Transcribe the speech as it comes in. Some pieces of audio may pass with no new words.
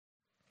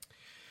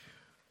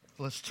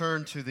Let's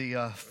turn to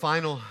the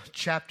final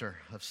chapter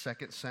of 2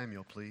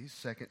 Samuel, please.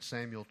 2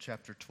 Samuel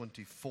chapter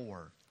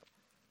 24.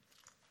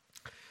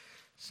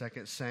 2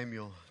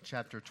 Samuel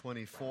chapter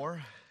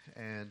 24,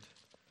 and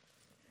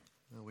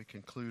we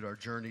conclude our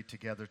journey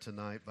together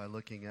tonight by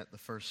looking at the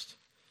first,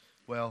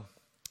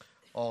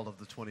 all of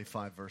the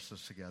 25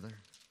 verses together.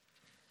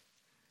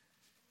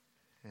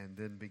 And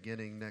then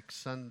beginning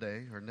next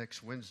Sunday, or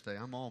next Wednesday,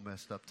 I'm all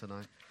messed up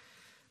tonight.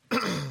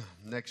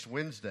 Next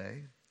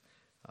Wednesday,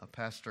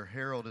 Pastor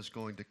Harold is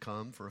going to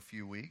come for a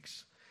few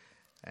weeks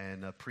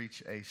and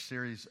preach a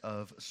series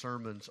of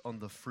sermons on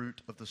the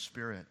fruit of the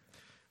Spirit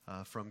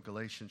from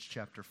Galatians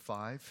chapter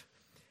 5,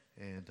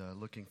 and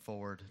looking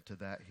forward to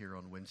that here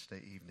on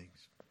Wednesday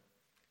evenings.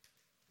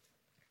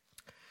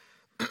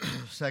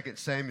 2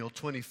 Samuel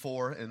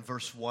 24 and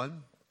verse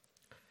 1.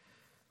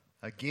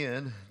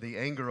 Again, the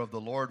anger of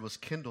the Lord was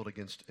kindled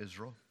against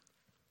Israel,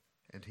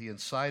 and he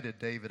incited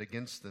David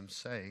against them,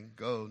 saying,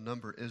 "Go,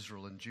 number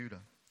Israel and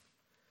Judah."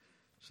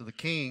 So the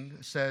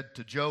king said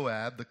to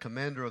Joab, the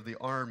commander of the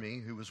army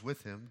who was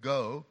with him,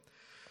 "Go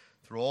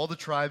through all the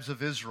tribes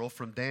of Israel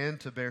from Dan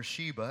to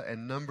Beersheba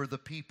and number the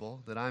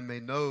people, that I may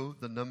know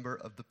the number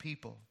of the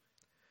people."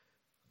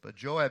 But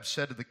Joab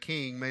said to the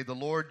king, "May the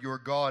Lord your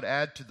God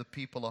add to the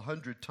people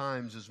 100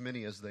 times as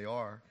many as they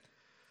are,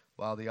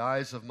 while the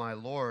eyes of my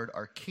Lord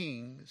our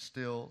king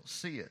still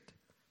see it.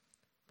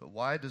 But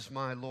why does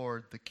my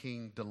Lord the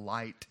king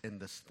delight in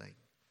this thing?"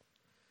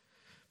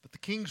 But the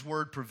king's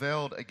word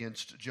prevailed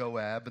against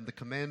Joab and the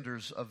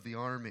commanders of the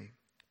army.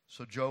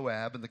 So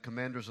Joab and the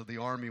commanders of the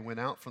army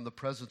went out from the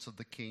presence of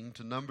the king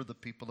to number the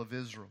people of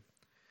Israel.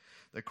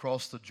 They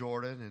crossed the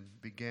Jordan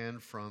and began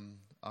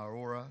from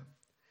Aroer,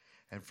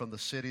 and from the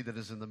city that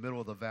is in the middle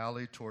of the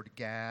valley toward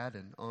Gad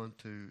and on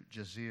to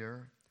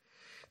Jazer.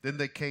 Then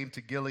they came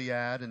to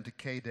Gilead and to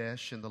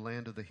Kadesh in the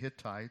land of the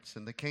Hittites,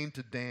 and they came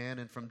to Dan,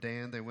 and from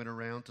Dan they went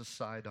around to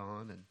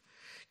Sidon, and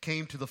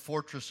came to the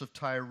fortress of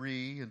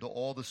Tyre, and to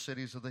all the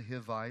cities of the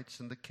Hivites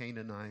and the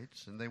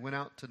Canaanites, and they went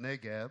out to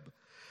Negeb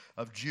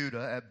of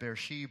Judah at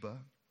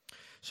Beersheba.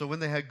 So when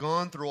they had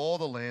gone through all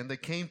the land, they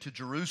came to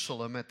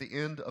Jerusalem at the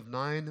end of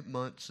 9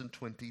 months and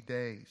 20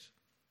 days.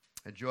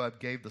 And Joab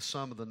gave the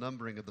sum of the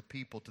numbering of the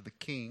people to the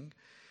king.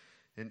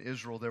 In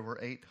Israel there were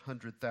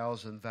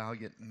 800,000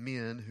 valiant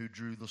men who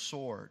drew the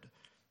sword.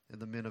 In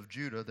the men of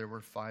Judah there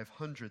were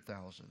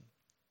 500,000.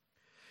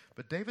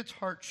 But David's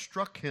heart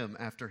struck him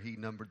after he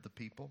numbered the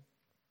people.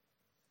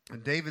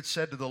 And David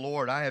said to the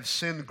Lord, "I have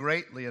sinned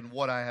greatly in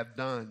what I have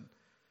done.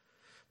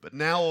 But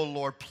now, O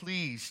Lord,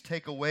 please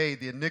take away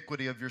the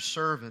iniquity of your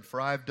servant, for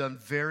I have done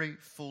very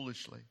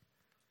foolishly."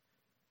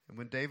 And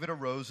when David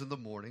arose in the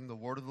morning, the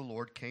word of the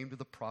Lord came to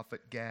the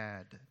prophet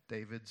Gad,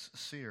 David's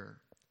seer,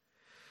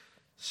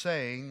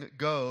 saying,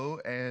 "Go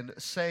and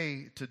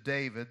say to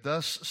David,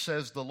 thus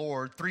says the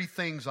Lord, 3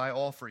 things I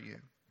offer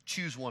you.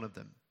 Choose one of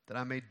them, that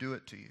I may do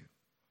it to you."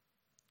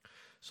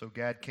 So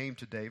Gad came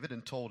to David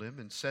and told him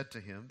and said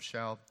to him,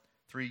 "Shall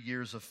 3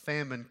 years of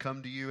famine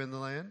come to you in the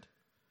land?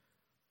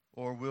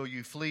 Or will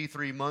you flee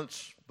 3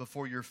 months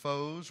before your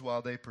foes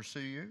while they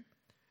pursue you?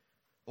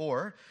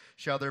 Or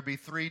shall there be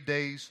 3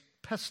 days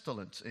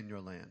pestilence in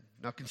your land?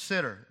 Now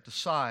consider,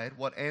 decide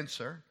what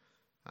answer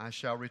I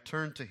shall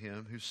return to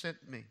him who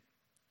sent me."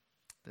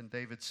 Then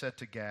David said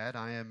to Gad,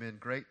 "I am in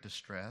great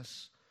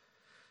distress.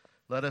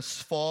 Let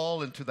us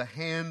fall into the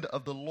hand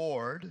of the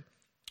Lord,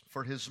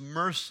 for his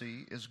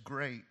mercy is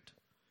great.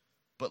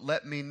 But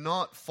let me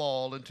not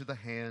fall into the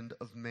hand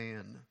of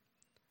man."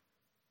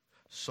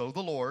 So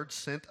the Lord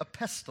sent a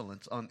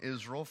pestilence on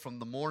Israel from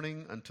the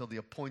morning until the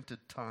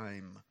appointed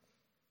time.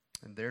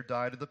 And there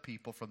died of the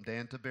people from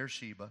Dan to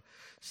Beersheba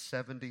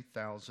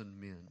 70,000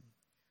 men.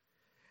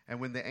 And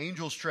when the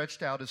angel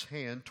stretched out his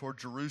hand toward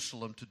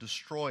Jerusalem to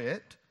destroy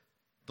it,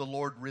 the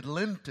Lord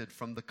relented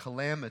from the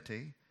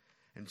calamity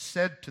and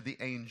said to the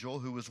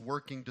angel who was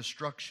working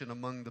destruction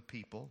among the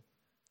people,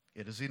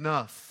 "It is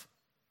enough.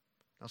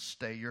 Now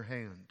stay your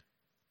hand."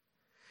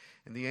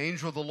 And the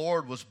angel of the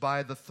Lord was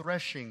by the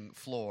threshing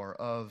floor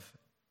of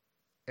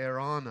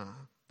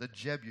Araunah the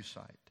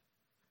Jebusite.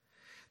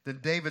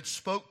 Then David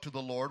spoke to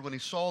the Lord when he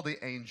saw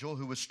the angel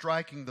who was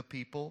striking the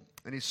people,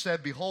 and he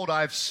said, "Behold,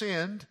 I have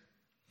sinned.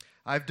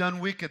 I have done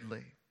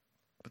wickedly.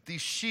 But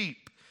these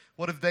sheep,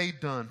 what have they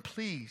done?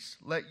 Please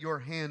let your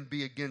hand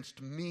be against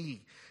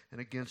me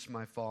and against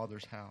my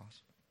father's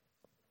house."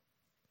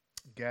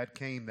 Gad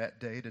came that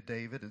day to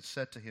David and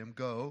said to him,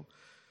 "Go,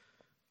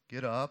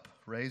 get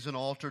up, raise an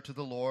altar to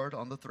the Lord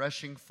on the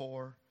threshing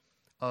floor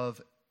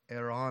of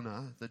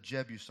Araunah the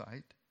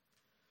Jebusite."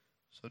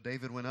 So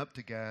David went up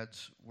at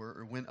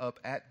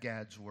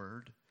Gad's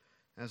word,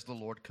 as the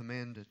Lord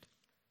commanded.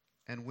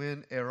 And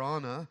when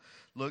Araunah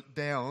looked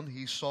down,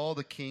 he saw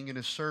the king and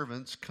his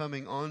servants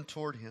coming on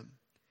toward him.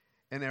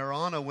 And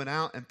Araunah went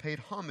out and paid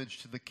homage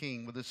to the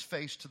king with his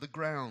face to the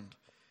ground.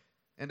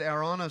 And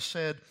Araunah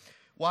said,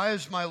 "Why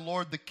has my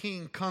lord the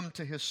king come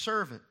to his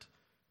servant?"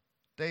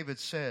 David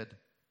said,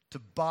 "To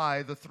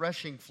buy the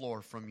threshing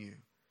floor from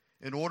you,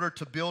 in order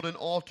to build an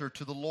altar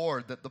to the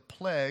Lord, that the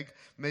plague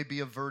may be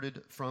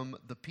averted from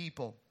the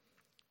people."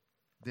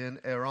 Then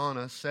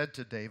Araunah said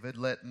to David,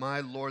 "Let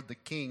my lord the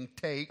king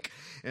take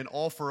and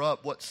offer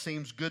up what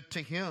seems good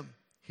to him.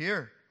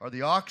 Here are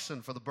the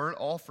oxen for the burnt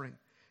offering,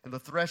 and the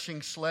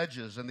threshing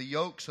sledges, and the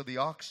yokes of the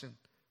oxen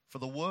for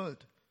the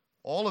wood.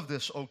 All of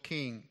this, O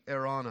king,"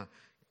 Araunah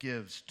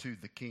gives to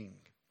the king.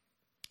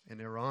 And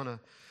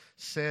Araunah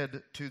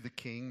said to the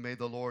king, "May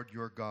the Lord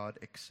your God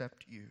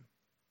accept you."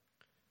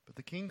 But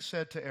the king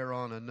said to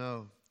Araunah,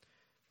 "No,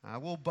 I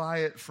will buy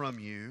it from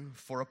you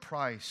for a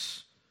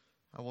price.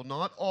 I will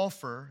not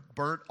offer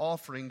burnt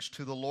offerings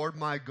to the Lord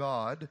my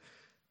God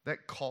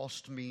that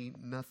cost me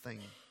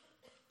nothing."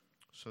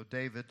 So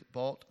David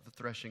bought the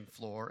threshing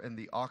floor and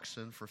the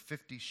oxen for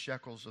 50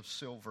 shekels of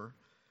silver.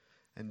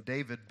 And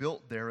David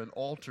built there an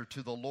altar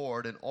to the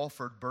Lord and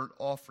offered burnt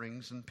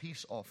offerings and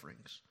peace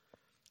offerings.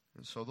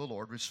 And so the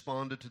Lord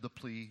responded to the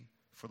plea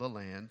for the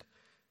land,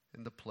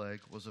 and the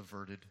plague was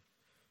averted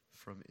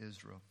from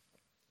Israel.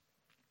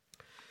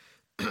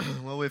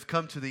 Well, we've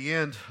come to the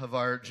end of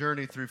our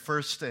journey through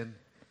 1st and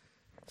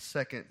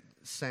 2nd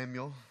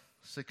Samuel,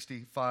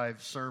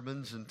 65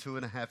 sermons and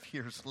 2.5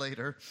 years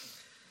later.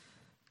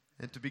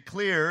 And to be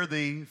clear,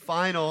 the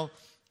final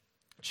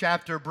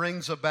chapter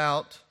brings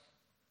about,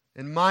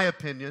 in my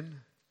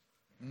opinion,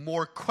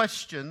 more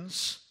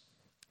questions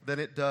than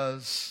it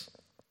does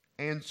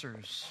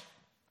answers.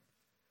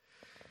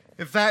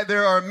 In fact,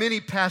 there are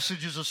many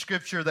passages of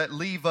Scripture that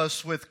leave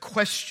us with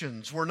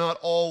questions we're not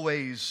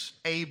always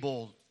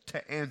able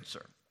to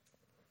answer.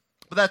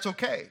 But that's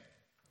okay,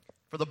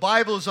 for the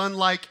Bible is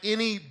unlike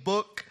any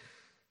book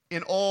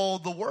in all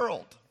the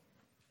world.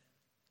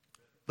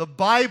 The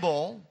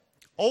Bible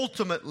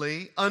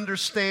ultimately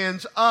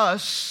understands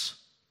us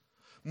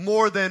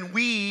more than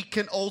we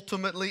can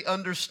ultimately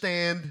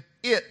understand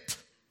it.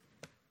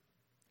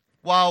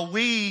 While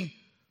we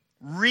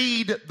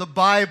read the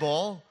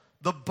Bible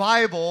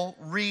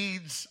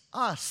reads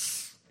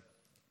us.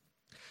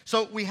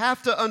 So we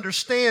have to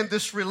understand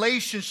this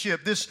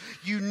relationship, this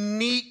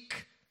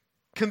unique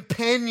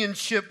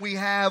companionship we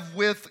have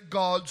with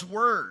God's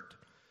Word.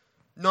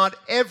 Not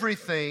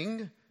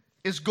everything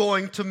is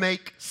going to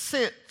make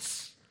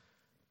sense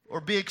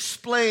or be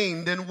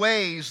explained in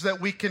ways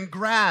that we can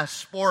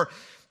grasp or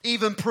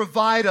even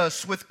provide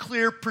us with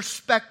clear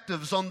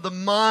perspectives on the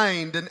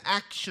mind and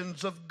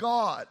actions of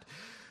God.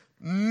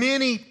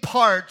 Many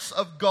parts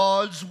of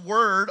God's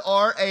Word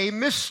are a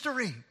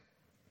mystery.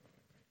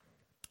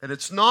 And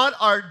it's not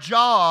our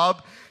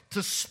job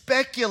to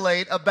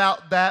speculate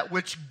about that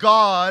which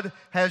God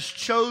has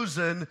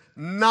chosen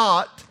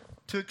not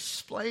to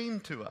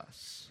explain to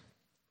us.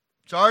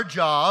 It's our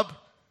job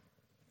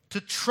to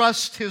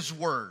trust His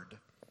Word,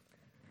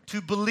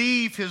 to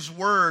believe His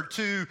Word,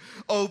 to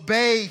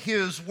obey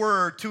His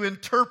Word, to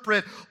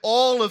interpret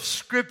all of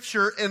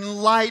Scripture in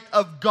light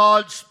of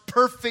God's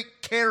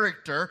perfect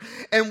character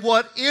and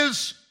what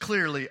is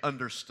clearly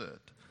understood.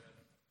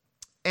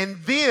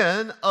 And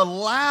then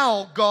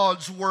allow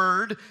God's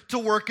Word to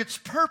work its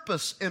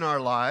purpose in our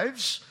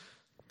lives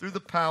through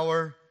the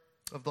power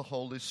of the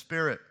Holy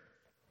Spirit.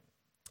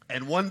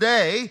 And one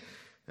day,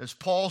 as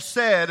Paul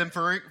said in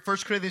 1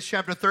 Corinthians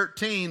chapter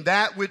 13,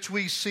 that which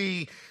we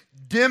see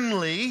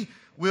dimly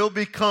will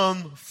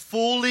become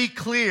fully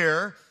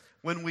clear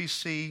when we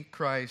see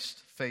Christ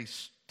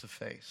face to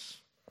face.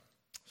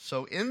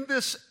 So in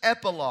this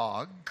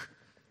epilogue,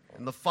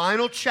 in the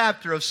final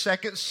chapter of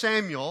 2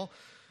 Samuel,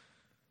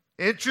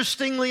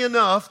 interestingly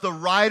enough, the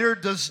writer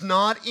does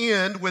not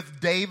end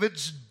with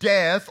David's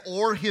death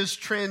or his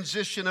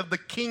transition of the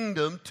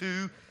kingdom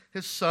to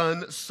his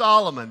son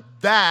Solomon.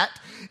 That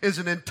is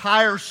an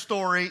entire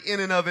story in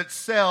and of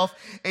itself,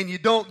 and you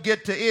don't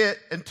get to it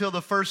until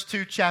the first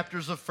 2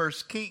 chapters of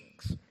 1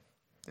 Kings.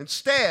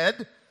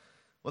 Instead,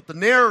 what the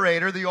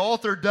narrator, the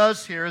author,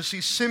 does here is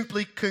he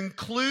simply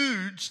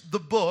concludes the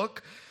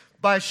book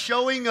by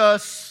showing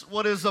us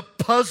what is a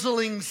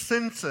puzzling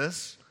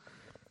census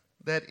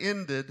that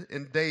ended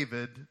in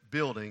David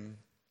building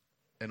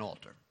an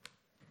altar.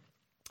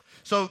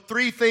 So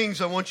 3 things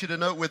I want you to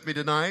note with me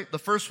tonight. The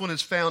first one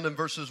is found in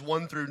verses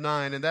 1 through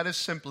 9, and that is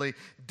simply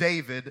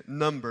David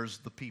numbers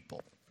the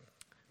people.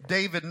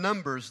 David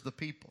numbers the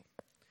people.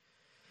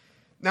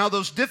 Now,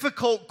 those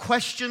difficult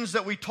questions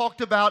that we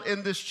talked about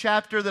in this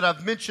chapter that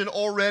I've mentioned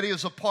already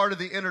as a part of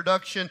the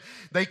introduction,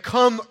 they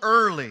come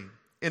early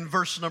in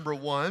verse number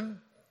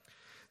 1.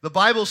 The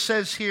Bible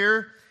says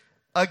here,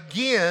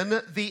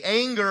 "Again, the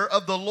anger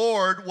of the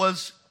Lord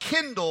was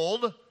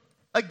kindled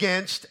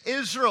against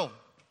Israel."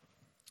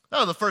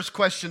 Now, the first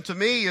question to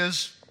me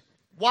is,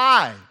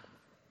 why?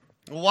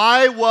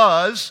 Why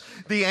was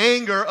the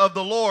anger of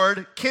the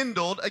Lord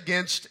kindled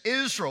against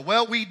Israel?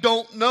 Well, we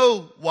don't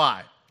know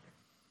why.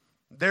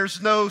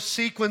 There's no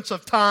sequence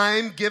of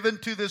time given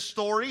to this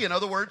story. In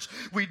other words,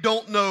 we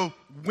don't know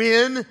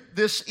when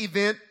this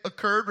event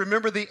occurred.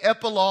 Remember, the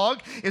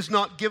epilogue is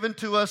not given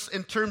to us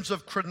in terms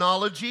of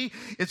chronology.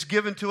 It's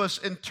given to us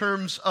in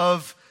terms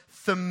of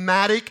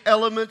thematic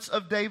elements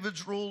of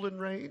David's rule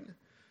and reign.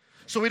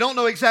 So we don't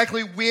know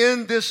exactly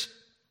when this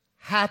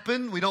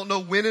happened. We don't know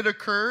when it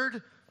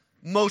occurred.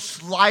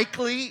 Most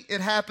likely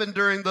it happened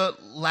during the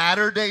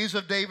latter days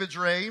of David's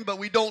reign, but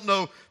we don't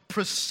know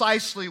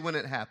precisely when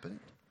it happened.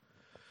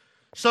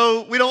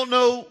 So we don't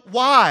know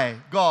why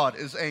God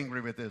is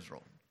angry with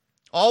Israel.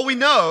 All we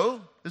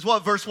know is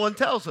what verse 1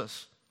 tells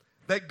us,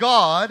 that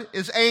God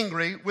is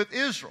angry with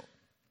Israel.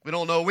 We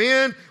don't know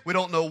when, we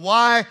don't know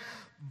why,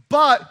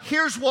 but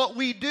here's what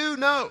we do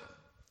know.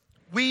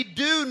 We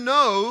do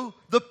know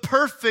the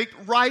perfect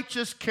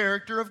righteous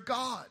character of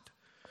God.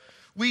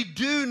 We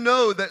do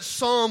know that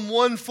Psalm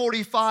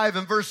 145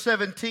 and verse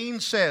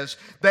 17 says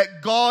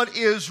that God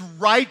is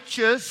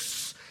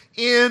righteous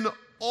in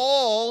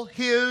all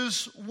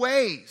his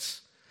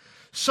ways.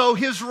 So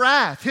his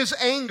wrath, his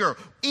anger,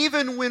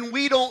 even when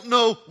we don't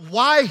know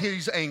why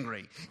he's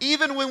angry,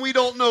 even when we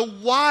don't know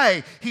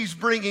why he's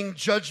bringing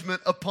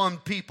judgment upon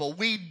people,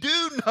 we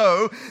do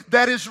know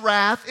that his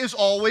wrath is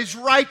always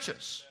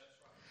righteous.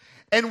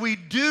 And we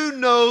do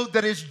know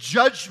that his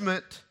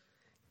judgment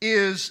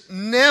is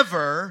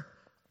never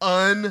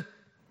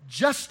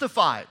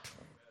unjustified.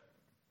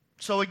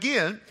 So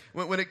again,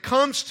 when it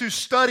comes to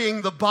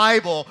studying the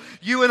Bible,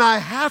 you and I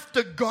have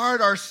to guard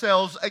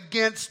ourselves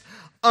against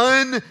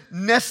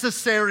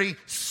unnecessary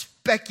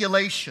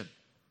speculation.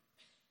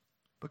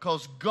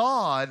 Because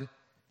God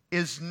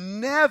is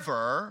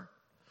never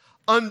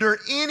under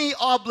any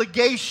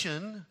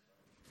obligation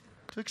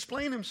to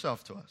explain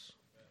himself to us.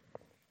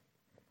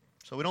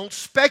 So we don't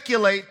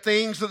speculate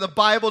things that the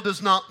Bible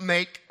does not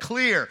make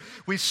clear.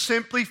 We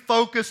simply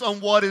focus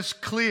on what is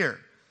clear.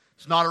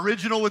 It's not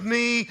original with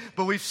me,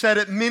 but we've said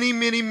it many,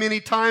 many,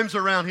 many times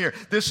around here.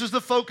 This is the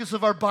focus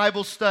of our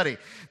Bible study.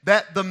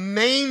 That the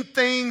main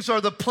things are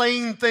the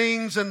plain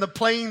things and the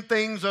plain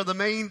things are the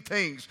main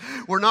things.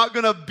 We're not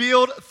going to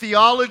build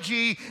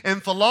theology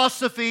and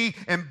philosophy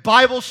and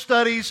Bible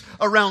studies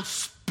around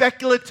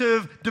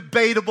speculative,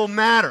 debatable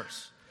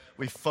matters.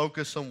 We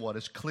focus on what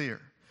is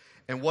clear.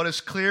 And what is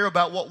clear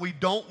about what we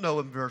don't know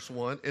in verse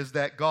 1 is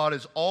that God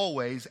is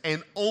always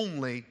and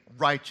only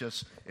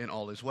righteous in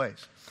all his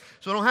ways.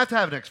 So I don't have to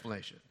have an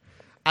explanation.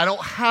 I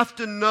don't have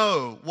to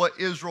know what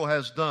Israel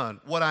has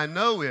done. What I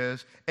know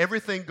is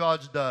everything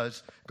God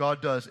does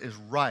is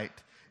right.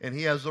 And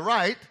he has the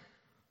right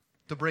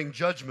to bring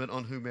judgment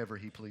on whomever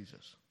he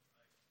pleases.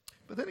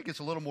 But then it gets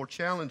a little more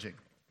challenging.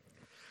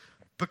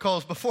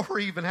 Because before we're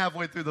even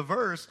halfway through the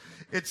verse,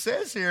 it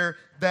says here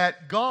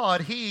that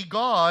God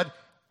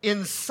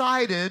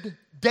incited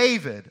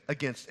David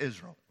against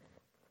Israel.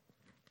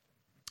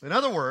 In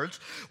other words,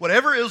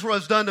 whatever Israel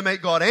has done to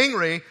make God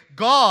angry,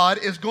 God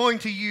is going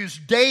to use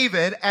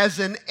David as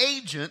an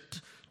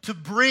agent to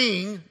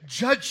bring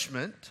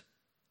judgment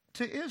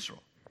to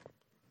Israel.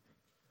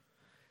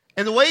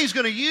 And the way he's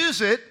going to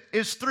use it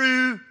is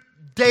through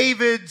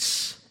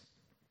David's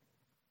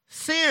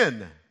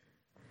sin.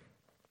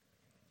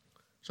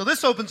 So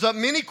this opens up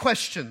many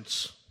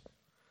questions.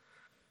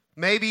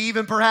 Maybe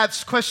even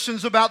perhaps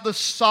questions about the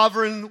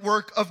sovereign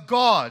work of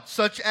God,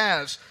 such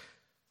as,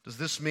 does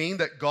this mean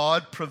that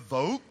God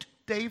provoked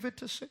David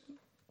to sin?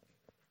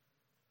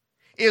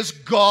 Is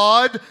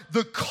God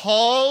the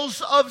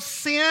cause of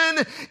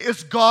sin?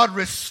 Is God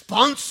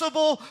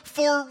responsible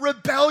for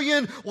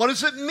rebellion? What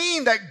does it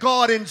mean that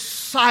God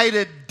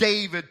incited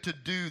David to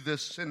do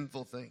this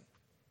sinful thing?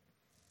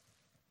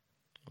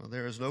 Well,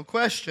 there is no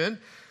question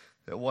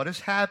that what is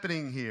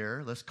happening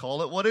here, let's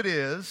call it what it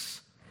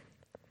is,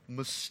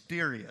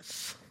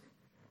 mysterious.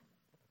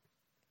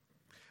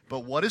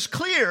 But what is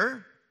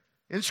clear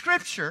in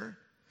Scripture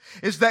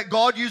is that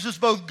God uses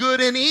both good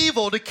and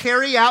evil to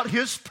carry out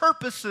his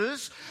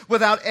purposes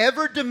without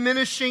ever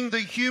diminishing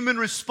the human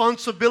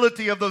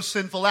responsibility of those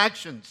sinful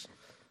actions.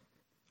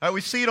 Right,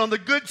 we see it on the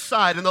good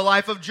side in the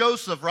life of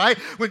Joseph, right?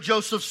 When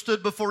Joseph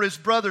stood before his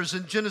brothers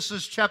in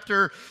Genesis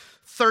chapter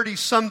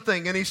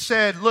 30-something, and he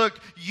said, look,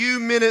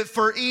 you meant it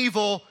for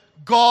evil,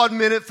 God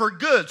meant it for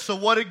good. So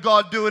what did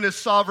God do in his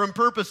sovereign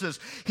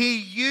purposes? He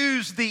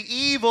used the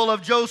evil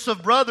of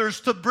Joseph's brothers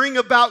to bring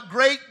about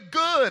great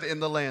good in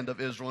the land of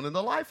Israel and in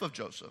the life of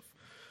Joseph.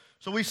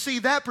 So we see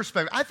that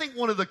perspective. I think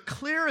one of the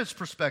clearest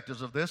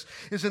perspectives of this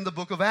is in the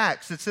book of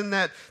Acts. It's in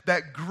that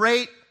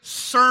great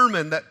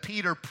sermon that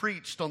Peter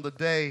preached on the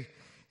day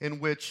in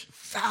which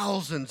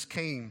thousands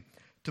came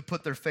to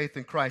put their faith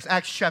in Christ.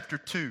 Acts chapter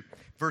 2,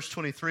 verse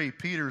 23.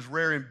 Peter's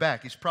rearing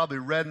back. He's probably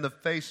red in the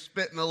face,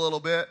 spitting a little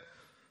bit.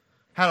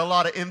 Had a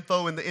lot of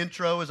info in the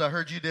intro, as I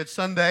heard you did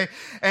Sunday.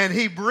 And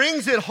he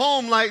brings it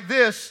home like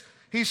this.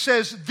 He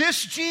says,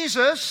 this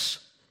Jesus,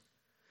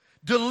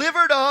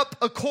 delivered up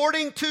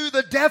according to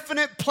the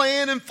definite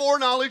plan and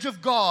foreknowledge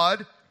of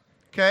God,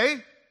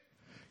 okay,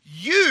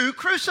 you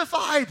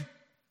crucified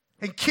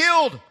and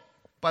killed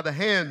by the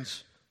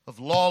hands of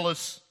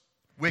lawless,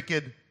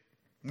 wicked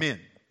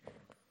men.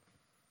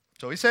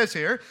 So he says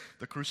here,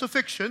 the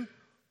crucifixion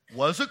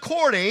was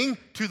according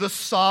to the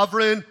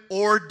sovereign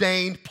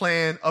ordained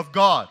plan of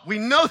God. We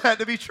know that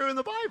to be true in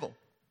the Bible.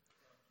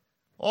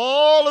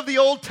 All of the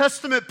Old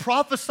Testament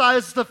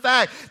prophesies the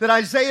fact that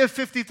Isaiah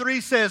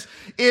 53 says,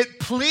 it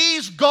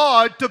pleased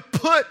God to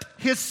put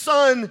His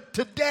Son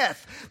to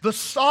death. The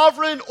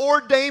sovereign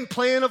ordained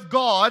plan of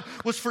God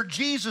was for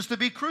Jesus to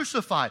be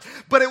crucified.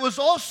 But it was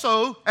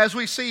also, as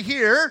we see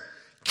here,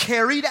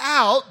 carried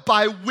out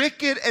by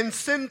wicked and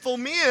sinful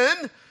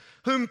men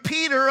whom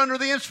Peter, under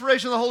the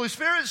inspiration of the Holy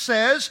Spirit,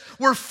 says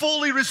were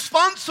fully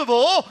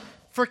responsible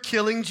for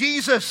killing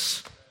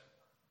Jesus.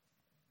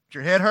 Did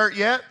your head hurt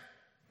yet?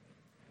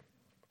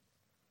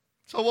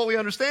 So what we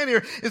understand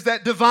here is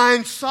that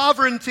divine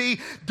sovereignty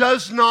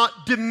does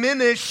not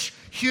diminish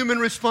human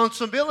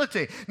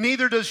responsibility.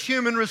 Neither does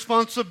human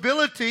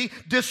responsibility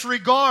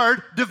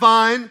disregard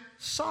divine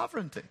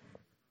sovereignty.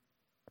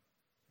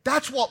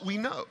 That's what we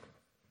know.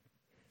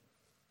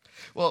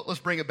 Well, let's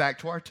bring it back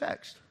to our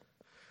text.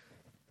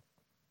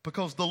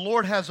 Because the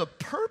Lord has a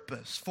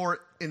purpose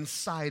for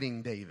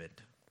inciting David.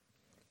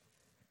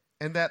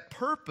 And that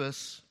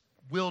purpose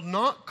will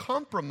not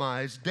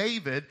compromise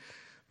David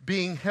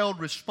being held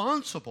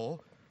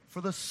responsible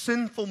for the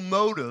sinful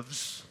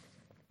motives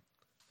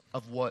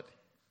of what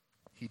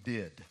he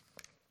did.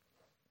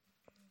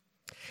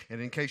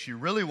 And in case you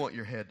really want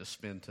your head to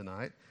spin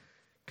tonight,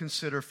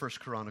 consider 1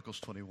 Chronicles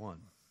 21.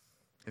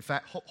 In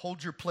fact,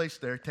 hold your place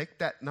there. Take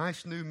that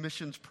nice new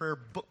missions prayer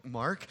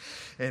bookmark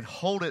and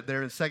hold it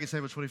there in 2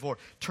 Samuel 24.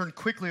 Turn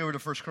quickly over to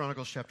 1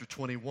 Chronicles chapter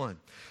 21.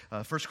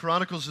 1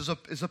 Chronicles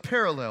is a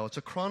parallel. It's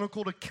a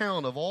chronicled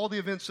account of all the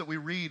events that we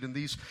read in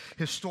these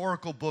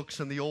historical books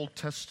in the Old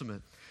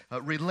Testament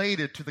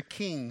related to the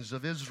kings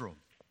of Israel.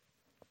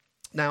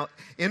 Now,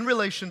 in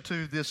relation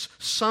to this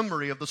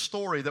summary of the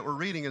story that we're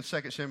reading in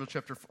 2 Samuel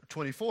chapter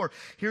 24,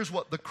 here's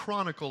what the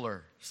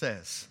chronicler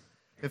says.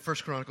 In 1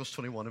 Chronicles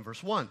 21 and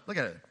verse 1. Look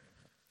at it.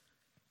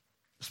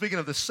 Speaking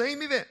of the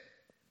same event.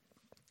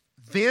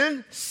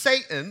 Then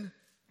Satan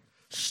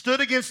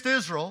stood against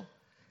Israel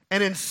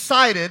and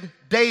incited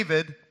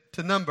David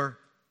to number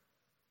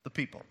the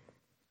people.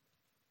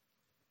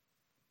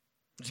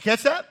 Did you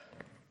catch that?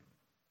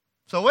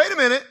 So wait a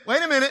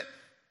minute.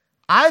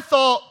 I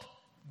thought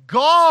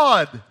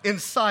God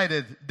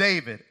incited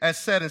David, as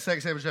said in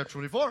 2 Samuel chapter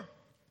 24.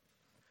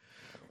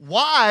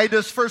 Why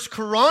does 1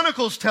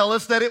 Chronicles tell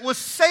us that it was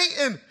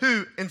Satan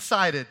who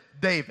incited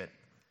David?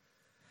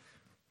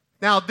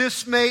 Now,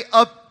 this may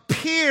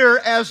appear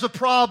as a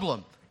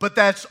problem, but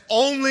that's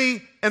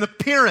only an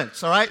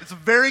appearance, all right? It's a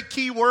very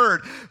key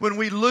word when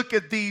we look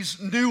at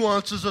these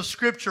nuances of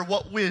Scripture.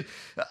 What we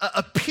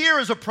appear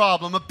as a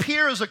problem,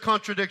 appear as a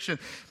contradiction,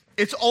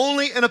 it's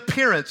only an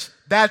appearance.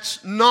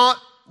 That's not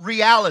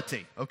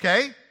reality,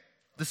 okay?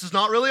 This is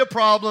not really a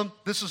problem.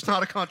 This is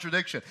not a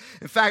contradiction.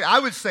 In fact, I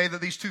would say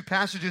that these two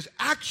passages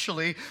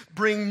actually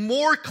bring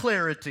more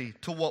clarity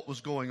to what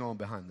was going on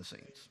behind the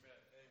scenes.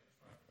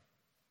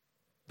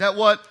 That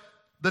what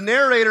the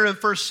narrator in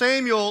 1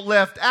 Samuel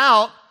left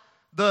out,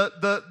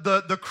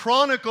 the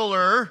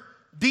chronicler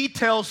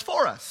details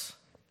for us.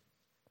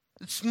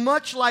 It's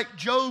much like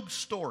Job's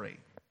story.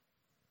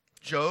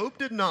 Job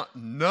did not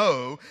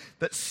know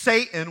that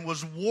Satan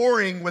was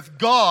warring with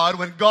God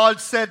when God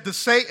said to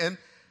Satan,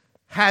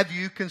 "Have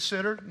you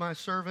considered my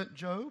servant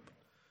Job?"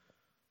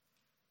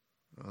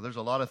 Well, there's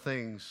a lot of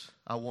things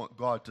I want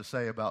God to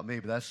say about me,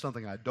 but that's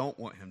something I don't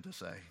want Him to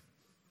say.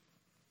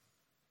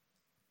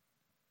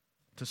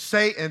 To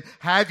Satan,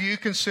 "Have you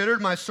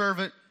considered my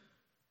servant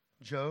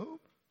Job?"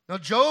 Now,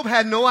 Job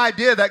had no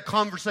idea that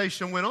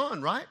conversation went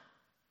on, right?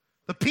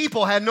 The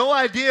people had no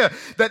idea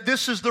that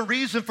this is the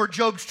reason for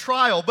Job's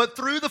trial. But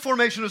through the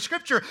formation of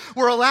Scripture,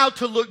 we're allowed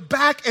to look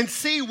back and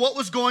see what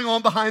was going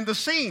on behind the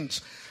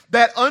scenes.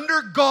 That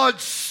under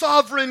God's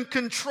sovereign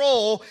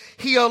control,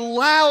 He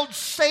allowed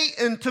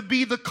Satan to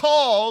be the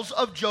cause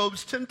of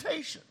Job's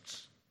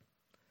temptations.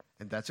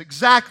 And that's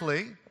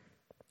exactly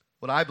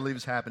what I believe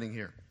is happening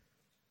here.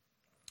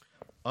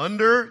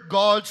 Under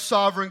God's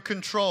sovereign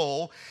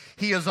control,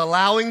 He is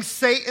allowing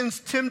Satan's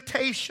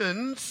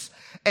temptations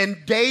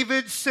and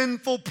David's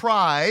sinful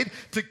pride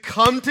to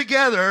come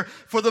together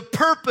for the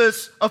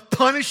purpose of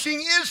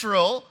punishing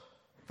Israel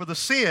for the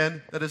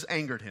sin that has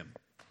angered Him.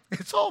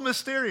 It's all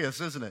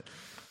mysterious, isn't it?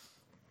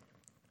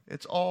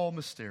 It's all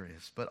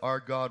mysterious, but our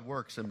God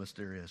works in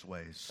mysterious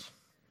ways.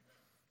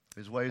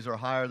 His ways are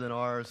higher than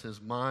ours.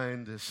 His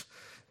mind is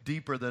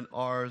deeper than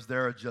ours.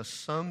 There are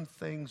just some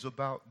things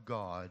about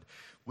God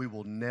we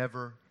will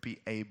never be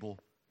able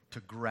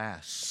to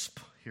grasp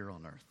here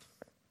on earth.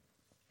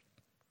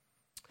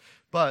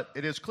 But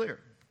it is clear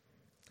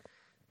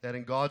that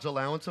in God's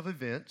allowance of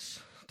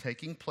events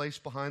taking place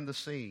behind the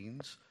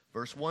scenes,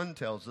 verse 1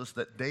 tells us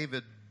that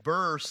David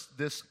burst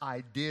this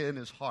idea in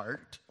his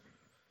heart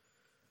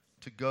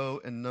to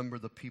go and number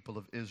the people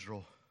of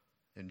Israel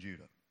and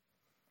Judah.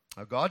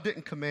 Now, God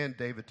didn't command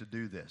David to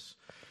do this.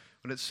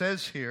 When it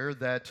says here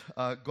that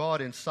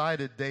God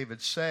incited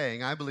David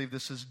saying, I believe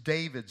this is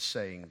David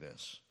saying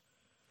this.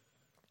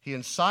 He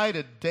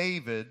incited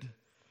David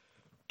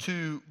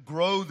to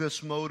grow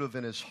this motive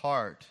in his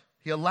heart.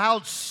 He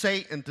allowed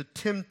Satan to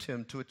tempt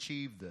him to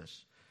achieve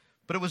this.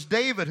 But it was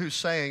David who's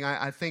saying,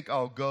 I think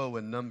I'll go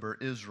and number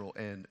Israel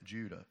and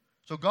Judah.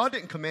 So God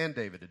didn't command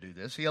David to do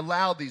this. He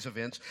allowed these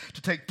events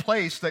to take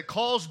place that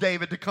caused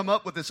David to come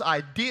up with this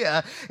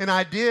idea, an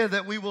idea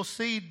that we will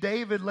see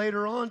David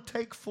later on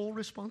take full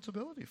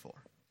responsibility for.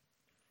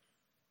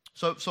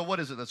 So what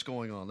is it that's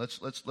going on?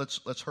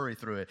 Let's hurry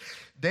through it.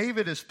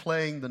 David is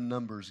playing the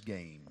numbers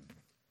game.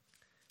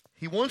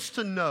 He wants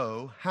to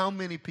know how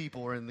many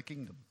people are in the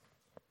kingdom.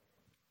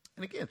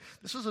 And again,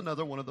 this is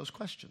another one of those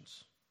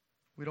questions.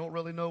 We don't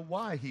really know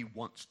why he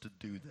wants to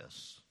do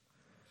this.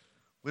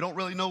 We don't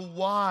really know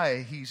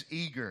why he's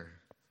eager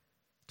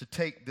to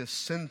take this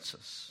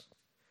census.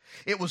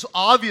 It was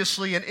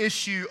obviously an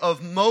issue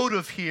of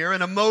motive here,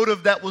 and a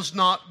motive that was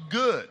not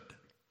good.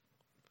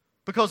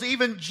 Because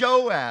even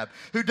Joab,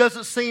 who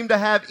doesn't seem to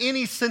have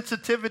any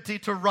sensitivity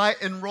to right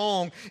and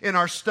wrong in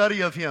our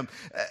study of him,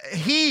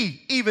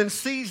 he even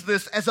sees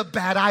this as a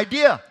bad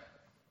idea.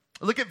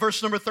 Look at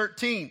verse number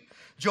 13.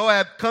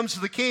 Joab comes to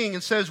the king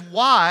and says,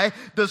 "Why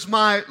does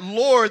my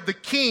lord the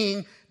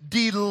king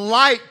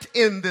delight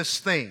in this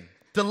thing?"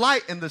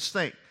 Delight in this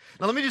thing.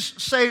 Now let me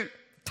just say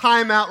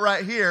time out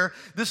right here.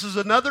 This is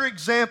another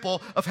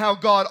example of how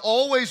God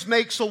always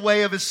makes a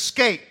way of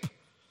escape.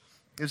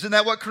 Isn't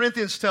that what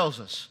Corinthians tells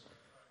us?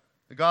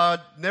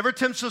 God never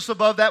tempts us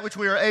above that which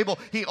we are able.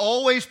 He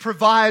always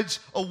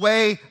provides a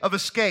way of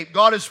escape.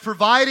 God is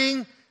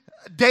providing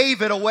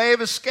David a way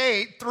of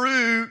escape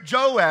through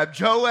Joab.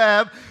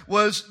 Joab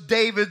was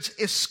David's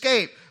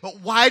escape. But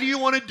why do you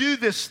want to do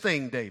this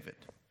thing, David?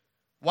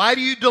 Why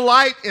do you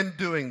delight in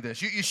doing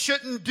this? You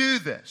shouldn't do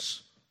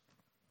this.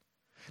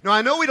 Now,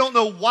 I know we don't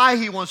know why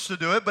he wants to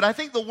do it, but I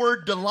think the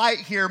word delight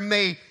here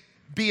may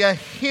be a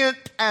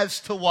hint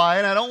as to why.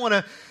 And I don't want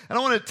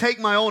to take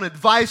my own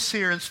advice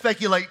here and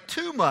speculate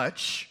too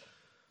much,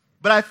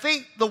 but I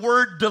think the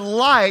word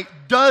delight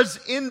does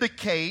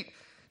indicate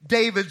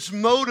David's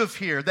motive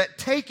here, that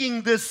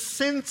taking this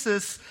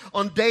census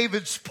on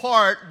David's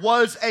part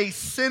was a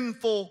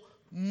sinful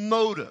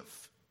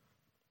motive.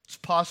 It's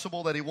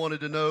possible that he wanted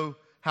to know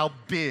how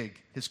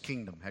big his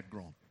kingdom had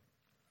grown.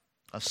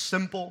 A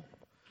simple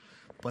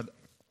but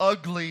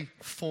ugly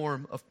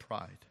form of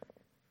pride.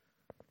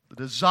 The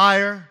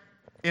desire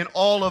in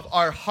all of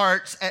our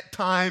hearts at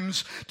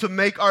times to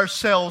make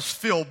ourselves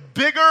feel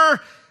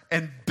bigger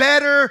and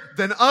better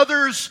than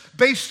others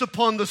based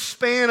upon the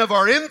span of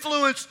our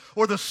influence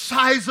or the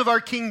size of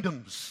our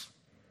kingdoms.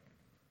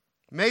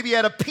 Maybe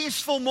at a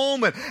peaceful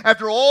moment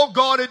after all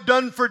God had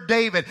done for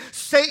David,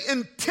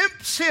 Satan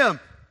tempts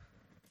him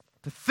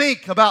to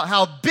think about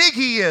how big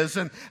he is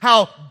and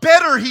how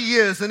better he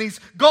is, and he's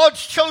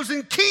God's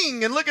chosen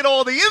king, and look at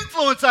all the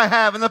influence I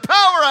have and the power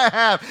I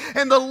have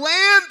and the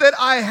land that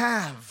I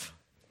have.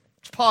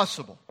 It's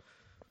possible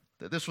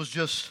that this was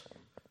just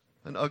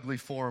an ugly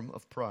form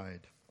of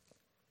pride.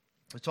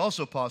 It's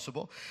also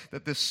possible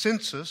that this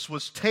census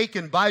was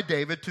taken by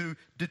David to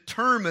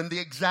determine the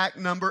exact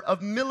number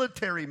of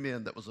military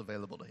men that was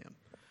available to him,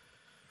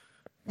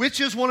 which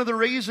is one of the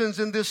reasons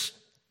in this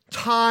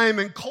time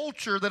and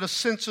culture that a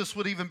census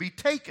would even be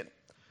taken,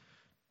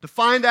 to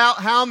find out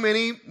how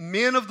many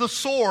men of the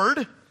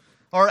sword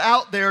are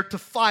out there to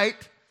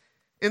fight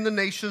in the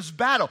nation's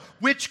battle,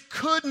 which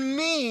could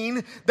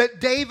mean that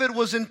David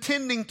was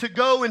intending to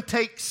go and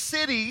take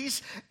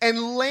cities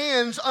and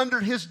lands under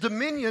his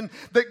dominion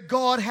that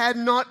God had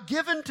not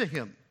given to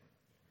him.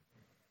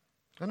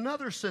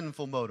 Another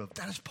sinful motive.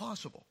 That is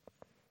possible.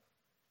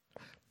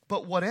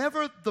 But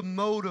whatever the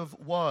motive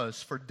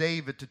was for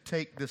David to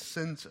take this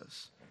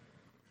census,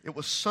 it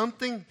was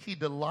something he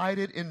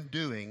delighted in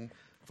doing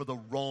for the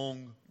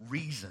wrong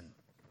reason.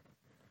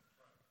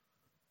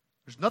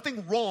 There's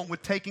nothing wrong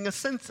with taking a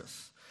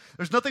census.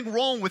 There's nothing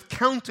wrong with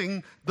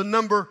counting the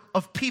number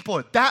of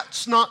people.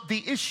 That's not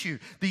the issue.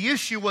 The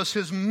issue was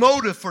his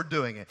motive for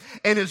doing it.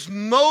 And his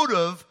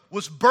motive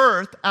was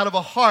birthed out of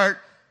a heart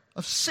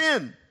of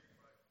sin.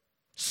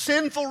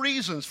 Sinful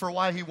reasons for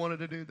why he wanted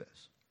to do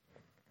this.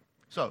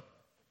 So,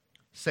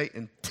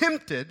 Satan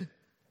tempted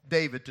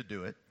David to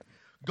do it.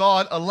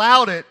 God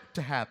allowed it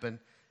to happen,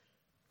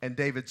 and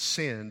David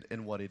sinned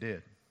in what he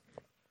did.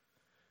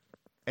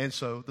 And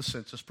so the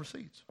census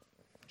proceeds.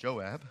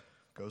 Joab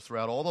goes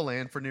throughout all the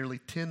land for nearly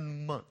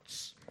 10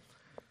 months,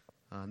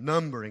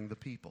 numbering the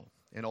people.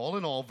 And all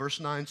in all, verse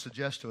 9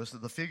 suggests to us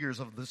that the figures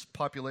of this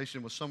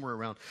population was somewhere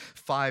around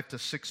 5 to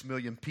 6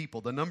 million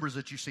people. The numbers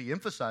that you see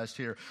emphasized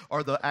here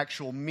are the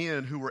actual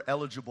men who were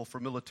eligible for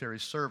military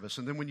service.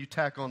 And then when you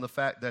tack on the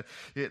fact that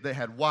they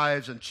had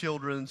wives and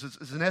children,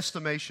 it's an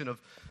estimation of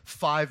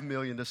 5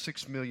 million to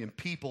 6 million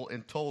people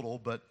in total.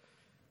 But,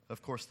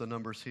 of course, the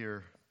numbers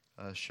here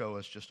show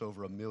us just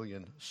over 1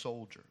 million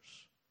soldiers.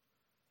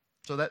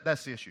 So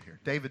that's the issue here.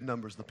 David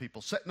numbers the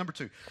people. Number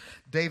 2,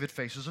 David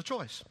faces a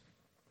choice.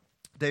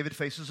 David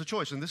faces a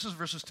choice, and this is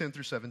verses 10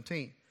 through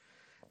 17.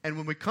 And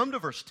when we come to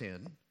verse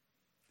 10,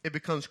 it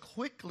becomes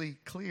quickly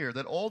clear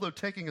that although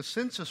taking a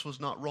census was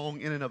not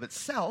wrong in and of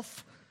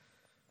itself,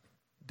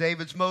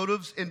 David's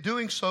motives in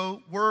doing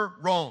so were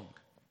wrong.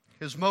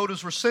 His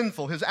motives were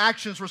sinful. His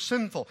actions were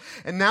sinful.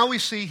 And now we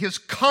see his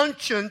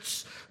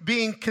conscience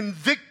being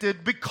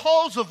convicted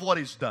because of what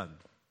he's done.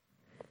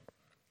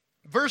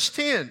 Verse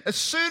 10, as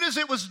soon as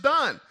it was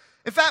done.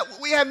 In fact,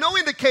 we have no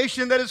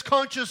indication that his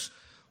conscience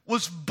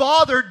was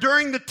bothered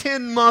during the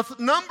 10-month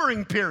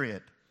numbering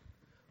period.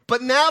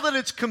 But now that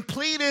it's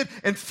completed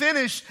and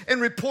finished and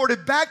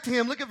reported back to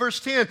him, look at verse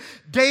 10.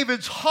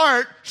 David's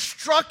heart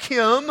struck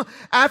him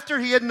after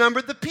he had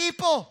numbered the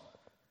people.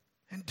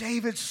 And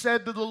David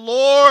said to the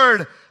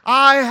Lord,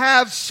 I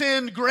have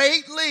sinned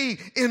greatly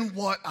in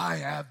what I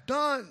have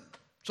done.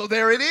 So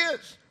there it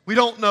is. We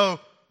don't know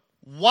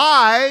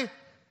why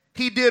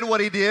he did what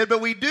he did, but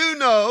we do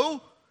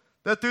know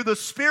that through the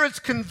Spirit's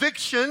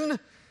conviction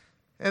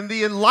and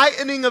the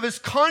enlightening of his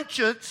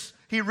conscience,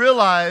 he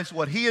realized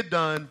what he had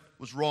done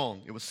was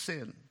wrong. It was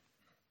sin.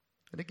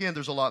 And again,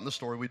 there's a lot in the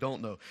story we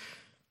don't know.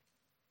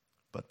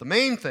 But the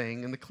main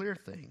thing and the clear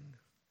thing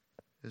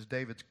is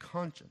David's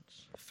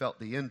conscience felt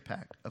the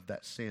impact of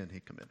that sin he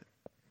committed.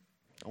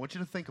 I want you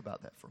to think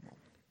about that for a moment.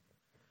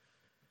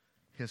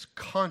 His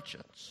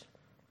conscience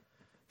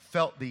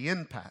felt the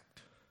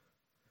impact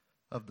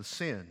of the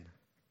sin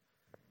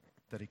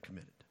that he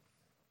committed.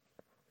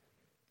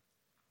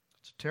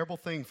 It's a terrible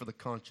thing for the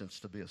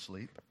conscience to be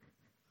asleep.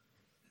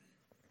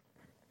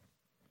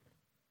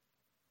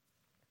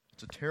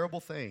 It's a terrible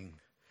thing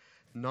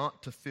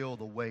not to feel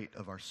the weight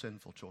of our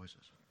sinful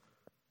choices.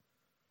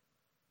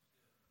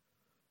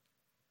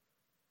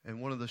 And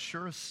one of the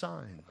surest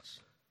signs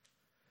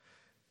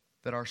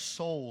that our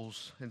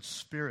souls and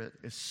spirit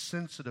is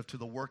sensitive to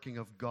the working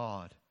of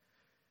God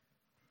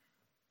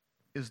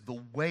is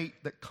the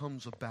weight that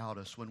comes about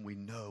us when we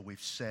know we've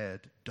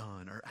said,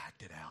 done, or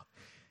acted out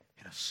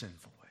in a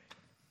sinful way.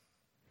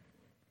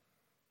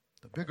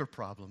 The bigger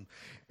problem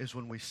is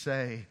when we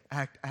say,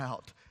 act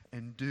out,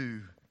 and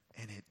do,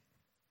 and it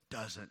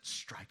doesn't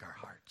strike our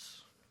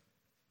hearts.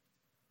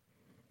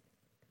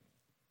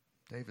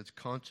 David's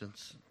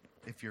conscience,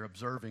 if you're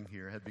observing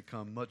here, had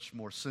become much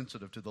more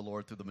sensitive to the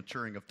Lord through the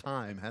maturing of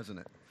time, hasn't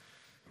it?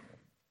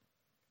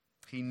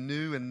 He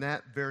knew in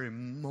that very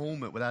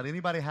moment, without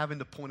anybody having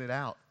to point it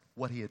out,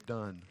 what he had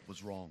done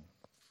was wrong.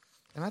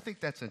 And I think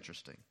that's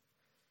interesting,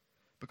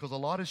 because a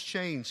lot has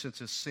changed since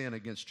his sin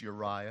against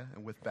Uriah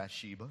and with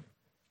Bathsheba.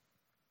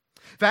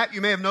 In fact,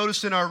 you may have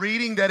noticed in our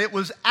reading that it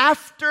was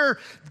after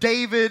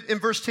David, in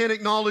verse 10,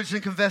 acknowledged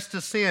and confessed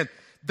his sin,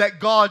 that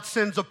God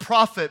sends a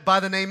prophet by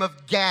the name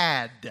of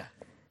Gad.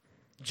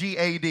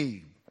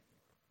 G-A-D.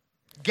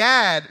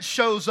 Gad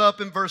shows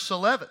up in verse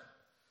 11.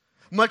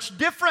 Much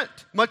different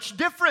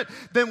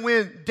than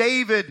when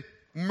David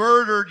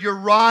murdered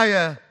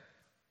Uriah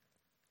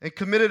and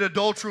committed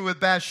adultery with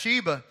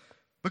Bathsheba.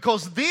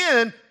 Because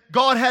then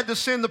God had to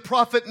send the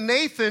prophet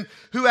Nathan,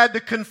 who had to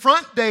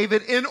confront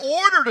David in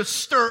order to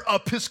stir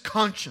up his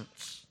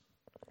conscience.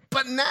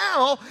 But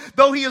now,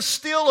 though he is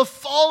still a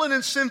fallen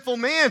and sinful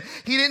man,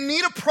 he didn't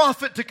need a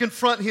prophet to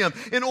confront him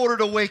in order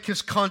to wake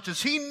his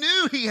conscience. He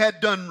knew he had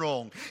done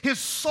wrong. His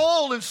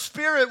soul and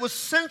spirit was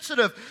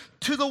sensitive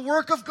to the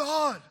work of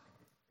God.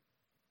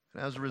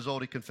 And as a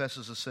result, he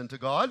confesses his sin to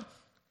God.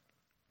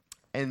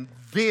 And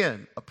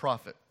then a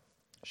prophet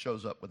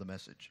shows up with a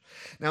message.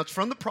 Now, it's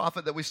from the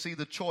prophet that we see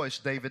the choice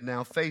David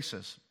now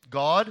faces.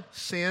 God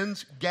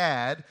sends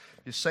Gad.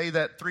 You say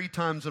that 3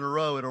 times in a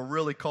row, it'll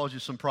really cause you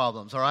some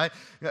problems, all right?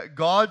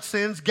 God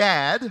sends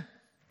Gad.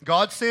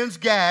 God sends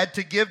Gad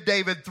to give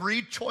David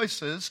 3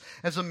 choices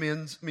as a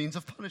means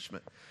of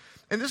punishment.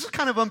 And this is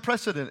kind of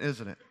unprecedented,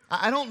 isn't it?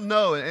 I don't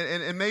know,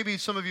 and maybe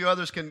some of you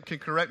others can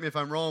correct me if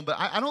I'm wrong, but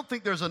I don't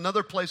think there's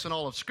another place in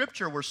all of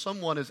Scripture where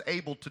someone is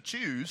able to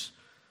choose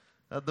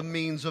the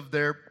means of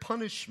their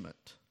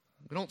punishment.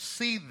 We don't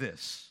see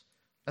this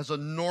as a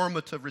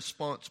normative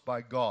response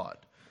by God.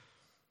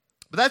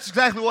 But that's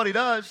exactly what he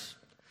does.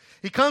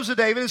 He comes to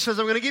David and says,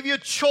 I'm going to give you a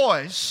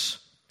choice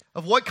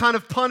of what kind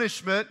of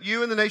punishment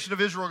you and the nation of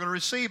Israel are going to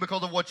receive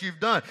because of what you've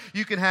done.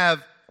 You can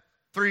have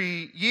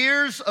 3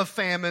 years of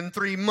famine,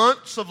 3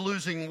 months of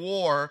losing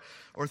war,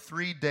 or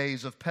 3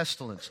 days of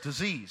pestilence,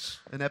 disease,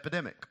 an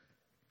epidemic.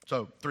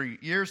 So 3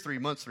 years, 3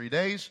 months, 3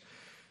 days,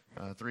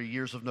 3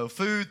 years of no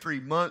food,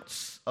 3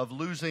 months of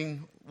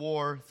losing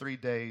war, 3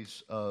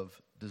 days of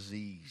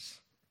disease.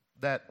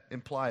 That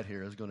implied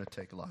here is going to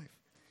take life.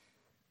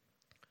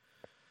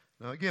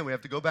 Now again, we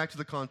have to go back to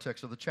the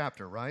context of the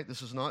chapter, right?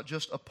 This is not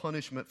just a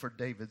punishment for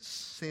David's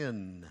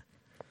sin.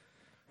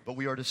 But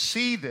we are to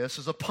see this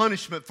as a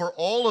punishment for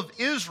all of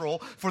Israel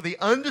for the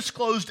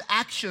undisclosed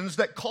actions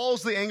that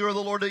caused the anger of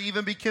the Lord to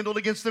even be kindled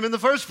against them in the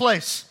first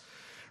place.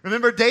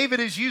 Remember, God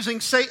is using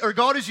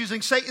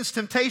Satan's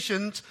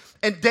temptations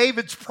and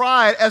David's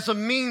pride as a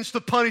means to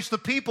punish the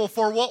people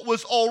for what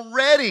was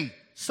already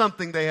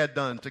something they had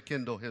done to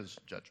kindle his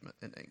judgment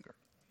and anger.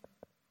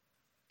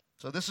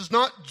 So this is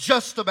not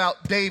just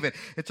about David.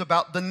 It's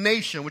about the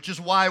nation, which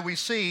is why we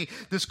see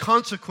this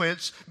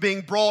consequence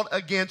being brought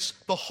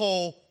against the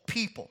whole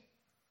people.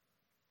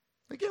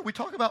 Again, we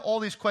talk about all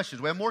these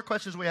questions. We have more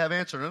questions we have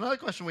answered. Another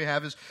question we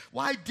have is,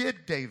 why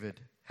did David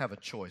have a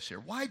choice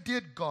here? Why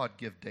did God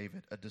give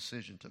David a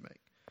decision to make?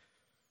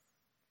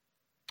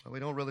 We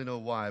don't really know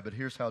why, but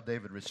here's how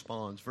David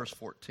responds. Verse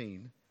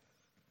 14,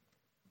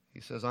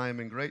 he says, I am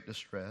in great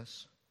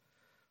distress.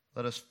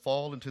 Let us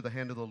fall into the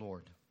hand of the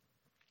Lord,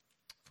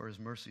 for his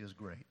mercy is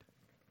great.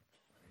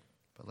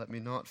 But let me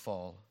not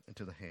fall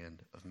into the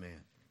hand of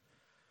man.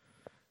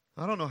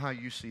 I don't know how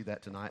you see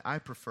that tonight. I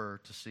prefer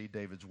to see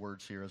David's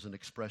words here as an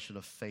expression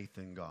of faith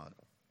in God.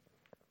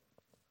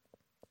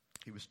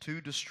 He was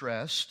too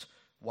distressed,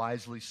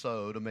 wisely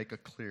so, to make a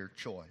clear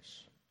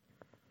choice.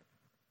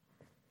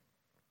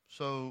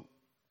 So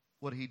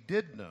what he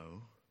did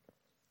know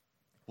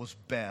was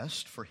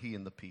best for he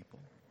and the people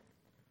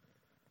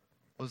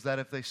was that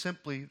if they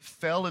simply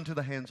fell into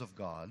the hands of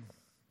God,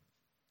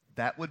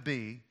 that would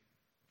be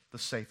the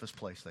safest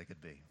place they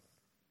could be.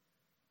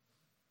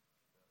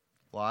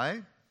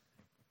 Why?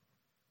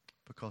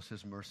 Because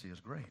his mercy is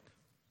great.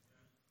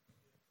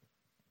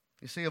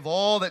 You see, of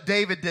all that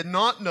David did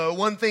not know,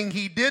 one thing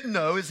he did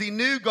know is he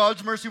knew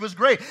God's mercy was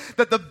great.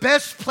 That the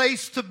best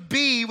place to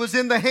be was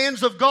in the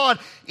hands of God,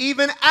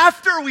 even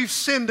after we've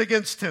sinned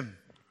against him.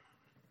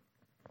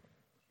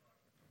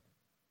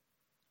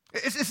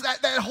 It's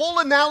that whole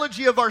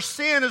analogy of our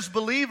sin as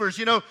believers.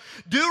 You know,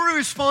 do we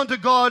respond to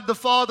God the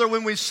Father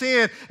when we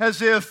sin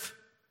as if,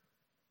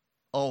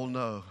 oh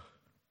no,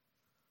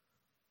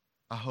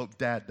 I hope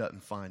Dad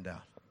doesn't find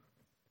out?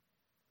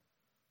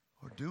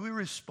 Or do we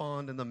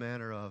respond in the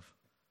manner of,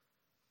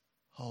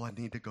 oh, I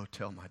need to go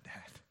tell my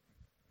dad.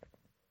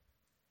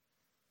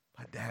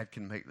 My dad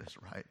can make this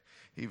right,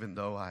 even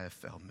though I have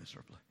failed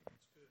miserably.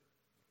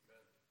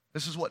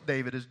 This is what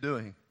David is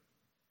doing.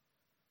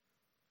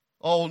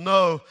 Oh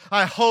no,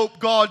 I hope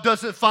God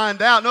doesn't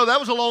find out. No, that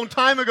was a long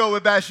time ago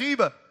with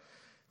Bathsheba.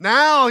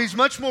 Now he's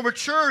much more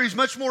mature. He's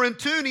much more in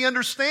tune. He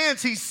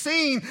understands. He's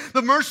seen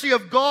the mercy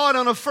of God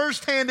on a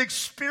first-hand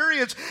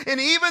experience. And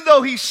even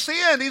though he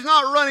sinned, he's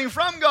not running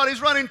from God.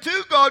 He's running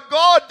to God.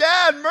 God,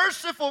 Dad,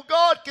 merciful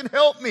God, can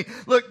help me.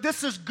 Look,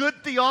 this is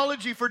good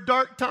theology for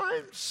dark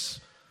times.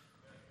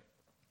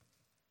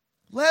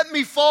 Let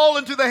me fall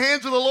into the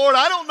hands of the Lord.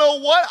 I don't know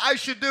what I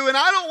should do, and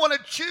I don't want to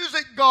choose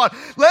it, God.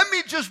 Let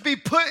me just be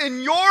put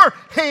in your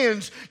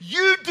hands.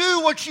 You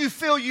do what you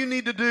feel you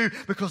need to do,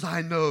 because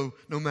I know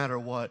no matter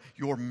what,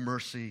 your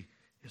mercy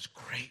is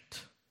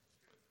great.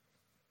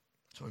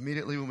 So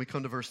immediately when we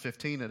come to verse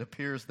 15, it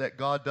appears that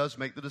God does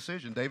make the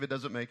decision. David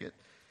doesn't make it.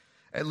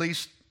 At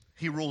least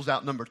he rules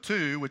out number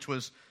 2, which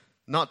was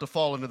not to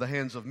fall into the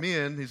hands of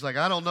men. He's like,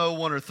 I don't know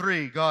 1 or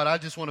 3. God, I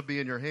just want to be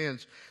in your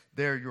hands.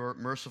 There you're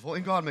merciful.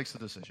 And God makes the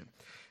decision.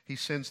 He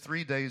sends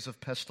 3 days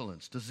of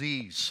pestilence,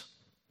 disease.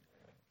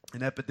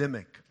 An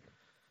epidemic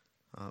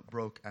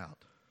broke out.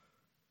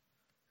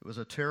 It was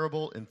a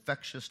terrible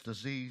infectious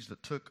disease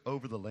that took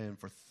over the land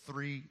for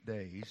 3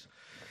 days.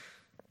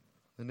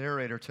 The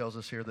narrator tells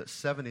us here that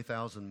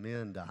 70,000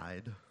 men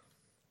died.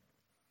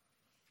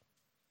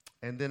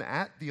 And then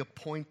at the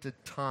appointed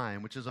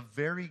time, which is a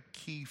very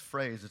key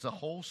phrase, it's a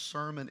whole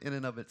sermon in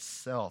and of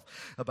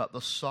itself about the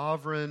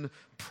sovereign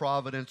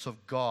providence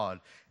of God.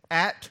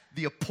 At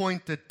the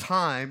appointed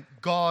time,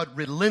 God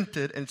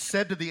relented and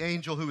said to the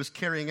angel who was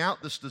carrying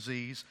out this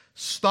disease,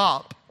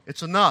 stop,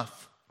 it's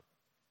enough.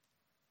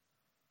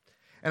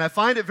 And I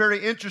find it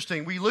very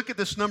interesting. We look at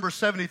this number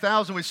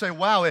 70,000, we say,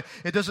 wow, it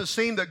doesn't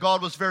seem that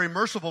God was very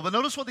merciful. But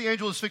notice what the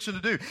angel is fixing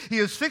to do. He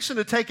is fixing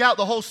to take out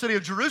the whole city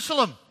of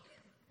Jerusalem.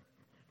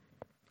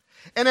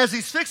 And as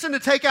he's fixing to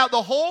take out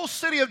the whole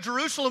city of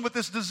Jerusalem with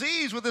this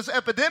disease, with this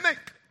epidemic,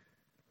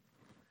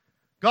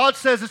 God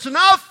says, it's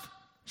enough.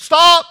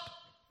 Stop.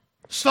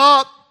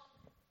 Stop.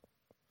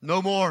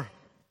 No more.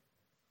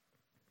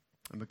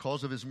 And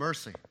because of his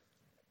mercy,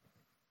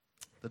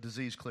 the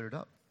disease cleared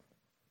up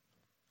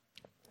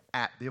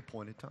at the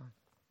appointed time.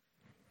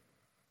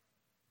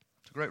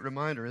 It's a great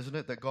reminder, isn't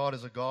it, that God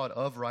is a God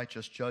of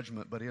righteous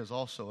judgment, but he is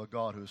also a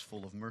God who is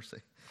full of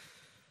mercy.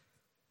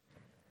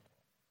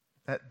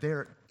 That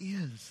there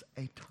is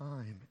a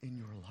time in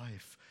your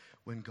life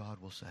when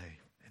God will say,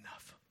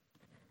 enough.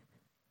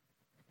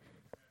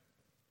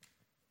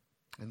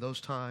 And those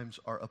times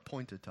are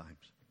appointed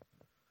times.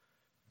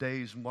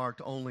 Days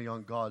marked only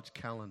on God's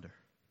calendar.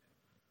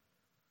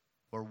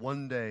 Or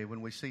one day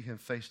when we see him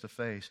face to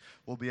face,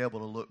 we'll be able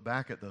to look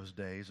back at those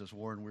days, as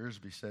Warren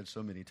Wiersbe said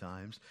so many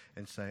times,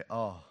 and say,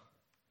 oh,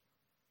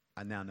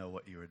 I now know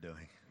what you were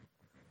doing.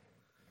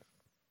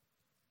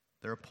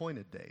 They're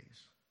appointed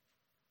days.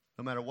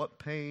 No matter what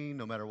pain,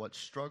 no matter what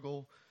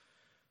struggle,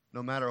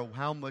 no matter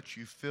how much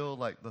you feel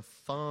like the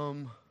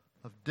thumb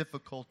of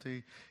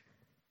difficulty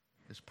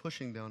is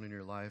pushing down in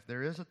your life,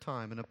 there is a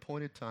time, an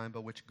appointed time, by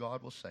which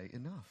God will say,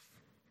 enough.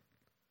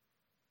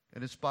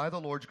 And it's by the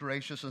Lord's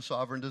gracious and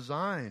sovereign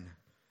design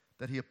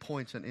that he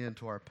appoints an end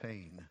to our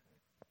pain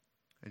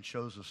and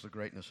shows us the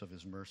greatness of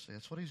his mercy.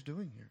 That's what he's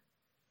doing here.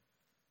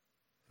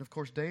 And of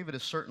course, David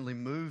is certainly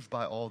moved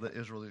by all that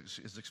Israel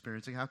is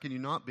experiencing. How can you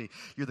not be?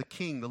 You're the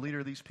king, the leader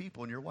of these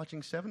people, and you're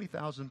watching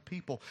 70,000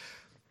 people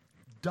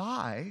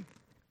die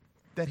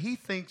that he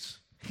thinks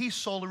he's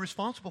solely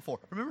responsible for.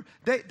 Remember,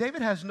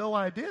 David has no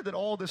idea that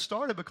all this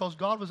started because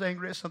God was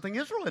angry at something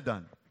Israel had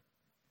done.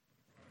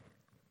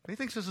 He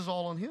thinks this is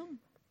all on him.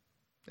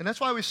 And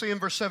that's why we see in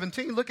verse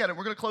 17, look at it,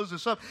 we're going to close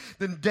this up.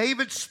 Then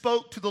David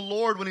spoke to the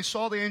Lord when he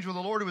saw the angel of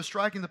the Lord who was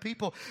striking the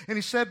people. And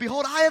he said,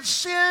 behold, I have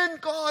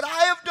sinned, God,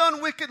 I have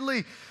done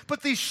wickedly.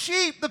 But these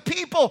sheep, the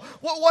people,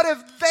 what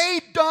have they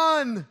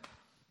done?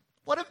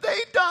 What have they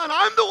done?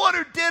 I'm the one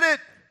who did it.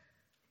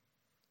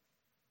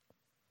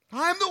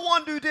 I'm the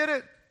one who did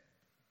it.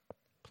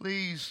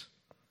 Please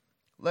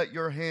let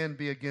your hand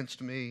be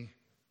against me.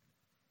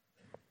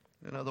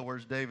 In other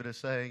words, David is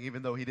saying,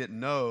 even though he didn't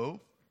know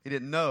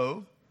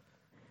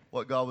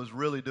what God was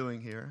really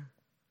doing here,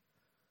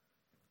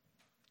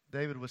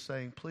 David was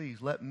saying, please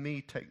let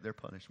me take their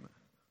punishment.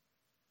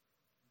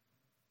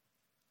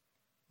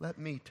 Let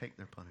me take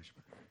their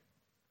punishment.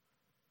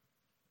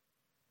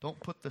 Don't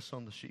put this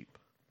on the sheep.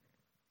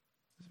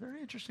 It's a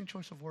very interesting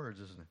choice of words,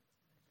 isn't it?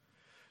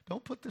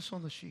 Don't put this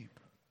on the sheep.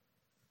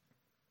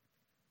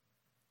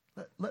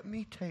 Let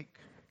me take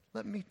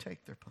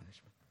their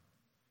punishment.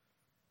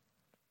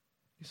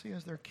 You see,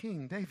 as their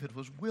king, David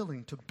was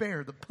willing to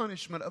bear the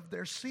punishment of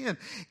their sin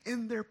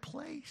in their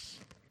place.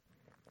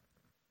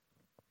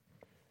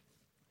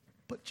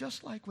 But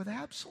just like with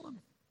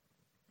Absalom,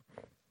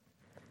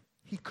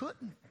 he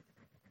couldn't.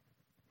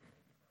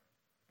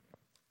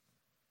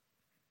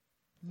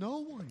 No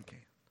one can,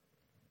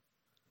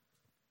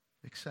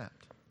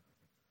 except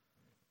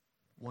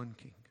one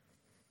king.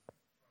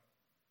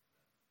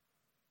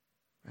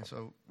 And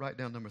so, write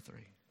down number 3.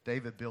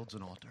 David builds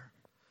an altar.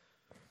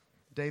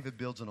 David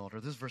builds an altar.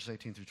 This is verse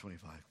 18 through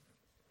 25.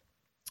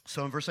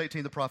 So in verse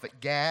 18, the prophet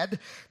Gad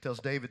tells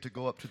David to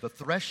go up to the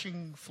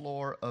threshing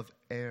floor of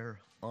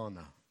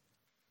Araunah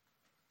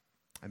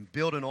and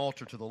build an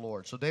altar to the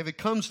Lord. So David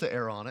comes to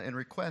Araunah and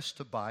requests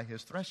to buy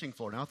his threshing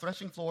floor. Now, a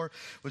threshing floor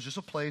was just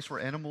a place where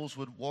animals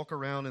would walk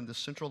around in this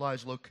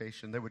centralized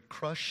location. They would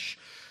crush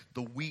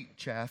the wheat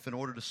chaff in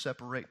order to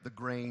separate the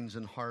grains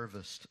in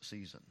harvest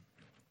season.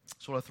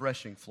 That's what a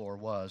threshing floor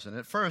was. And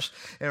at first,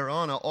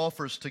 Araunah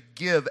offers to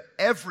give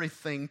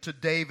everything to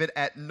David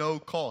at no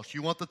cost.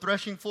 You want the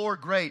threshing floor?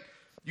 Great.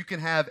 You can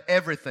have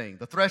everything.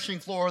 The threshing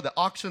floor, the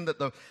oxen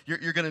that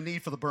you're going to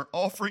need for the burnt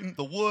offering,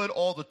 the wood,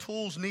 all the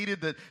tools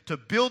needed to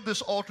build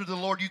this altar to the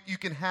Lord. You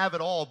can have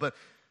it all. But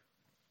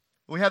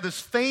we have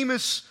this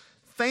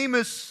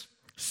famous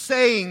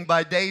saying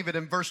by David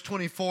in verse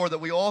 24 that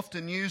we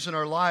often use in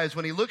our lives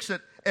when he looks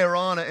at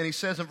Araunah and he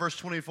says in verse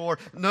 24,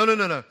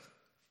 no.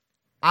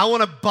 I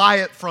want to buy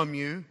it from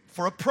you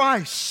for a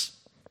price.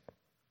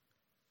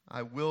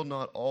 I will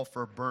not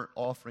offer burnt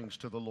offerings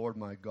to the Lord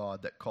my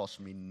God that cost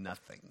me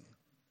nothing.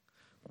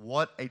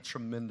 What a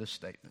tremendous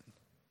statement.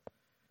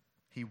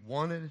 He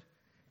wanted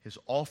his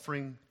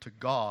offering to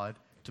God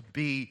to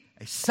be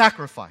a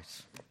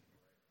sacrifice.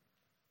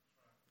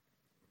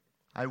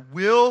 I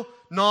will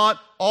not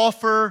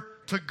offer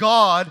to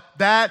God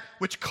that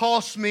which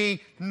costs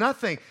me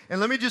nothing. And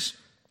let me just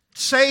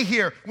say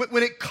here,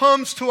 when it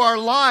comes to our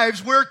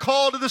lives, we're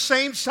called to the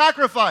same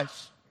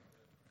sacrifice.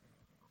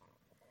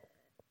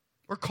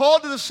 We're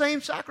called to the same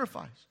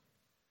sacrifice.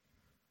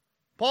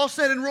 Paul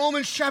said in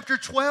Romans chapter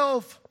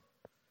 12,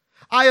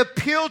 I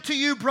appeal to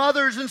you,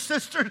 brothers and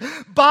sisters,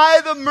 by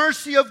the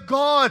mercy of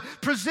God,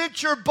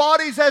 present your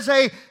bodies as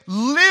a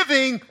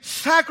living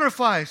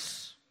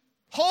sacrifice,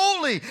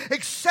 holy,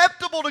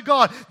 acceptable to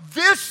God.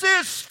 This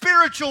is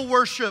spiritual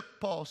worship,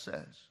 Paul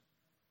says.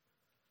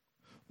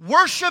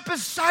 Worship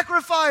is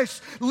sacrifice.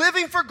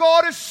 Living for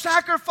God is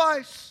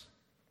sacrifice.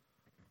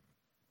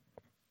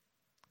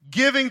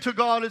 Giving to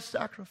God is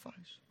sacrifice.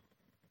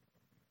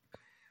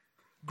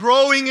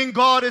 Growing in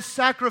God is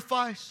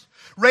sacrifice.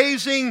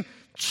 Raising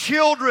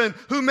children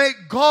who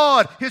make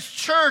God, His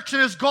church,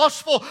 and His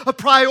gospel a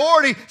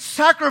priority,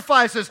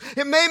 sacrifices.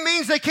 It may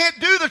mean they can't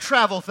do the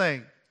travel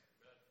thing.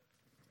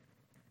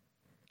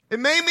 It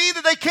may mean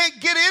that they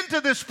can't get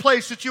into this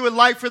place that you would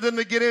like for them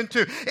to get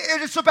into.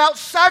 It's about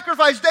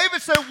sacrifice.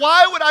 David said,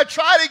 why would I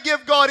try to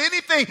give God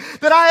anything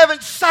that I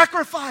haven't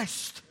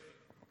sacrificed?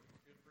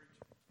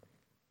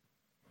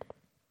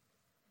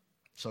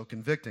 So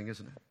convicting,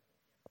 isn't it?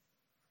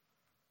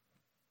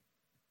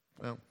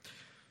 Well,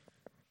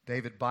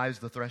 David buys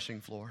the threshing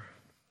floor.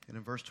 And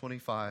in verse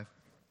 25,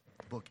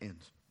 the book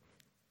ends.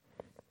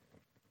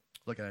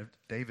 Look at it.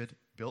 David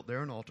built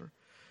there an altar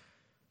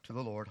to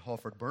the Lord,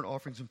 offered burnt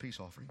offerings and peace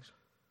offerings.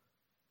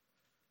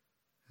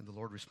 And the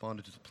Lord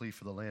responded to the plea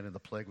for the land, and the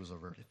plague was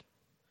averted.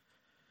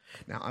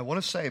 Now, I want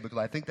to say, because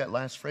I think that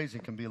last phrasing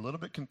can be a little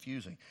bit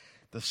confusing,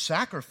 the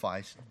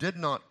sacrifice did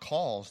not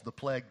cause the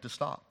plague to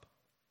stop.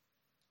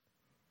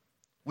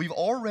 We've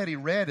already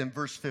read in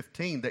verse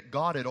 15 that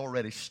God had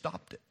already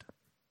stopped it.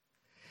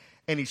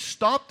 And He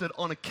stopped it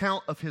on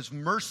account of His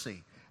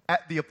mercy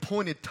at the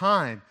appointed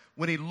time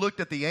when He looked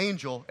at the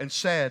angel and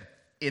said,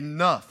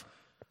 enough.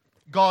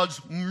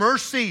 God's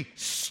mercy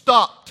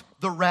stopped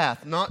the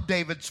wrath, not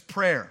David's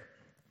prayer.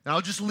 Now,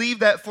 I'll just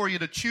leave that for you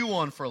to chew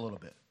on for a little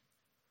bit.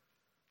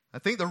 I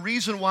think the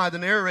reason why the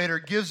narrator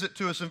gives it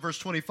to us in verse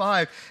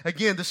 25,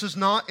 again, this is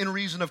not in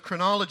reason of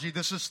chronology,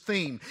 this is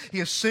theme. He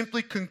is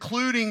simply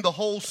concluding the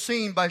whole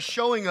scene by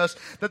showing us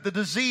that the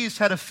disease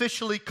had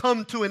officially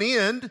come to an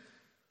end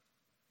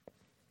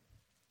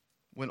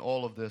when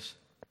all of this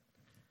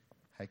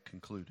had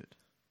concluded.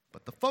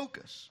 But the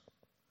focus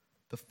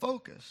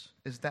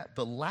is that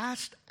the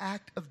last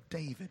act of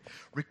David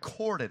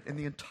recorded in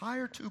the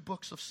entire 2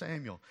 books of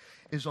Samuel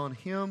is on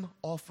him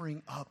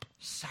offering up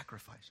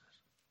sacrifices.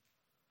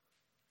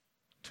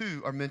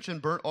 2 are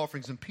mentioned, burnt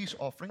offerings and peace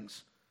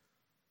offerings.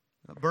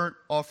 Burnt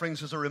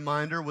offerings, as a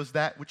reminder, was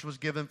that which was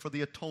given for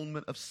the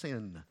atonement of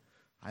sin.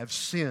 I have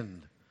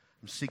sinned.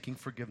 I'm seeking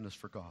forgiveness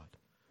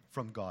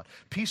from God.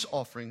 Peace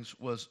offerings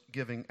was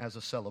giving as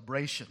a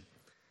celebration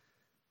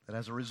that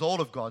as a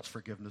result of God's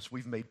forgiveness,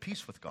 we've made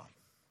peace with God.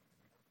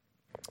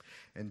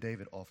 And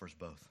David offers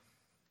both.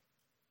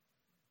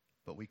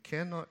 But we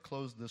cannot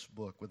close this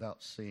book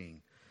without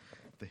seeing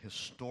the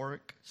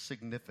historic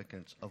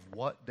significance of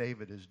what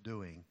David is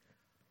doing,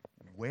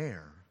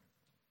 where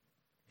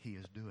he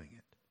is doing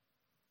it.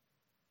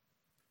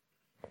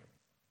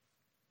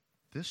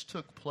 This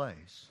took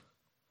place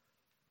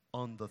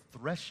on the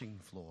threshing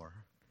floor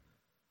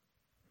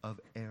of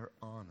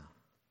Araunah.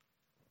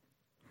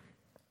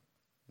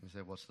 You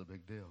say, what's the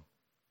big deal?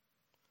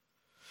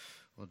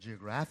 Well,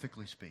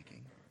 geographically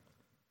speaking,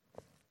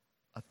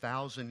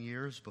 1,000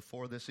 years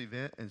before this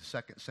event, in 2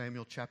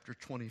 Samuel chapter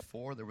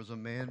 24, there was a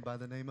man by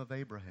the name of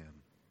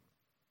Abraham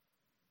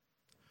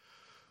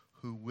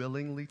who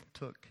willingly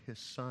took his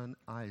son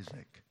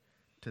Isaac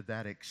to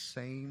that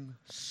same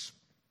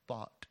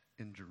spot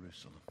in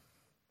Jerusalem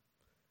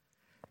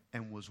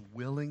and was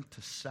willing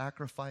to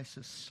sacrifice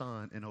his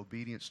son in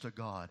obedience to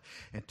God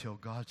until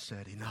God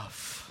said,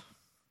 enough.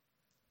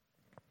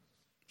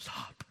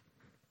 Stop.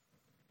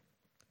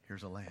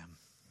 Here's a lamb.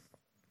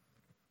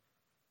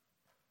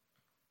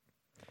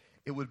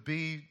 It would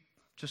be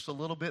just a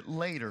little bit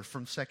later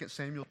from 2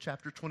 Samuel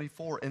chapter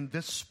 24 in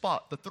this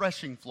spot, the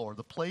threshing floor,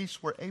 the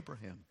place where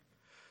Abraham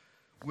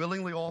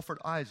willingly offered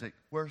Isaac,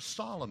 where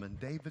Solomon,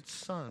 David's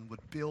son,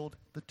 would build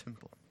the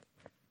temple.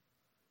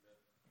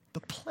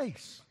 The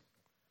place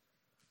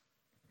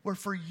where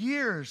for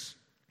years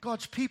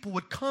God's people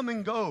would come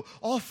and go,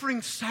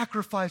 offering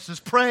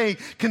sacrifices, praying,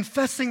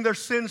 confessing their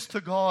sins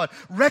to God,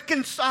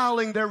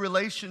 reconciling their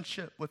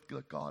relationship with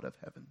the God of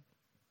heaven.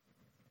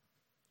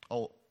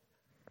 Oh,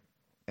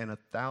 and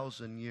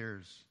 1,000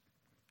 years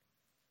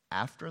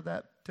after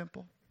that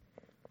temple,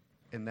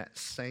 in that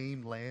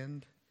same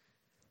land,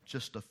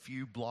 just a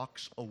few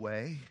blocks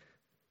away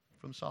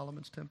from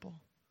Solomon's temple,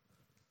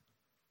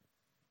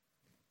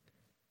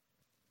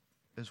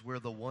 is where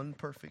the one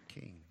perfect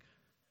king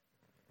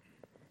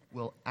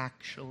will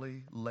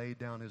actually lay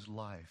down his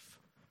life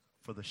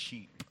for the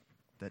sheep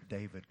that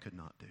David could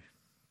not do.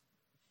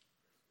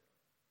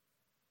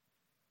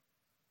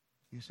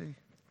 You see,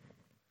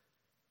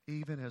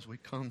 even as we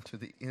come to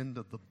the end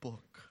of the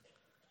book,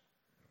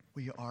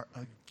 we are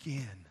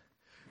again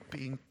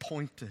being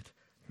pointed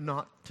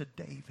not to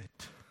David,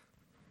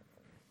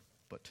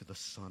 but to the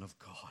Son of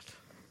God.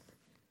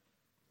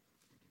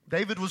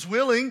 David was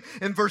willing,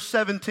 in verse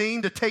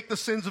 17, to take the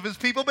sins of his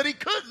people, but he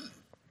couldn't.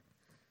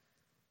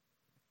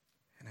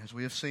 And as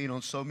we have seen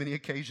on so many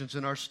occasions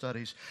in our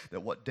studies,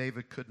 that what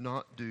David could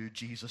not do,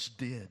 Jesus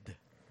did.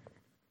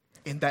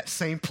 In that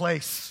same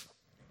place,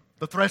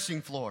 the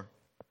threshing floor.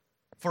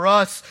 For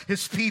us,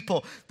 his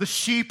people, the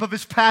sheep of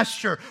his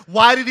pasture.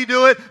 Why did he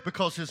do it?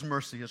 Because his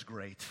mercy is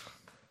great.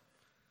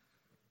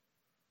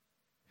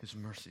 His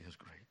mercy is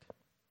great.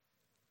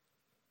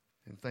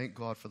 And thank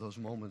God for those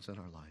moments in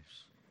our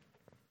lives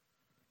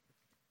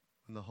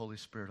when the Holy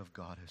Spirit of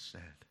God has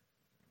said,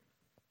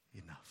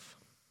 enough.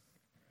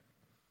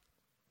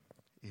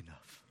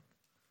 Enough.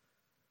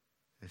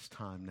 It's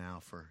time now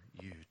for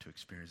you to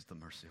experience the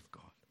mercy of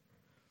God.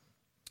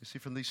 You see,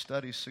 from these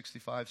studies,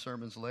 65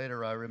 sermons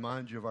later, I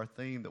remind you of our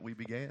theme that we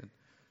began.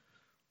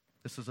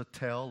 This is a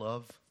tale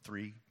of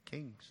 3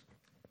 kings.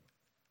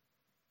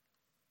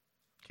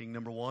 King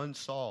number 1,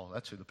 Saul.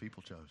 That's who the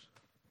people chose.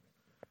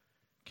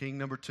 King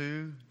number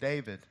 2,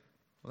 David.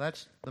 Well,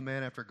 that's the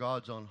man after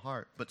God's own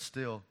heart, but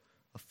still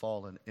a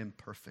fallen,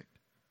 imperfect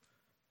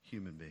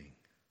human being.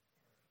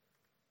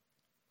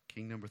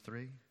 King number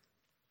 3,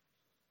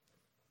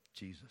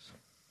 Jesus.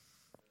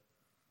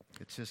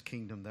 It's his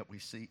kingdom that we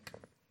seek.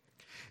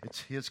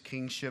 It's his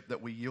kingship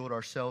that we yield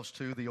ourselves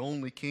to, the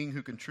only king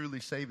who can truly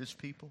save his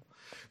people,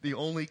 the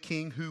only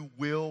king who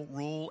will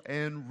rule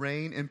and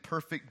reign in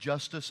perfect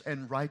justice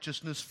and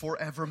righteousness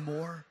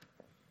forevermore.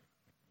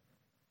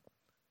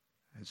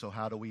 And so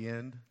how do we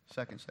end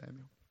 2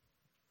 Samuel?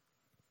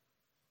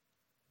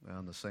 Well,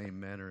 in the same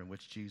manner in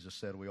which Jesus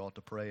said we ought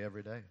to pray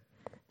every day.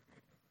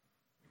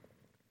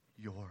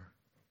 Your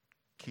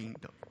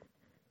kingdom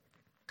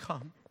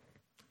come.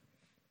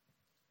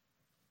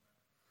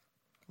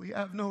 We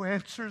have no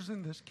answers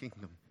in this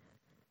kingdom.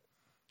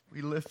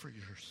 We live for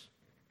yours.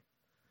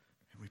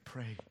 And we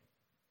pray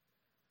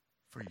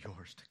for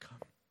yours to come.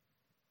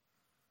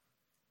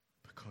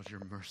 Because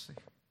your mercy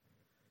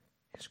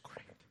is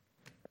great.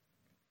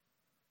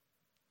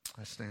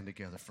 Let's stand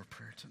together for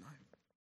prayer tonight.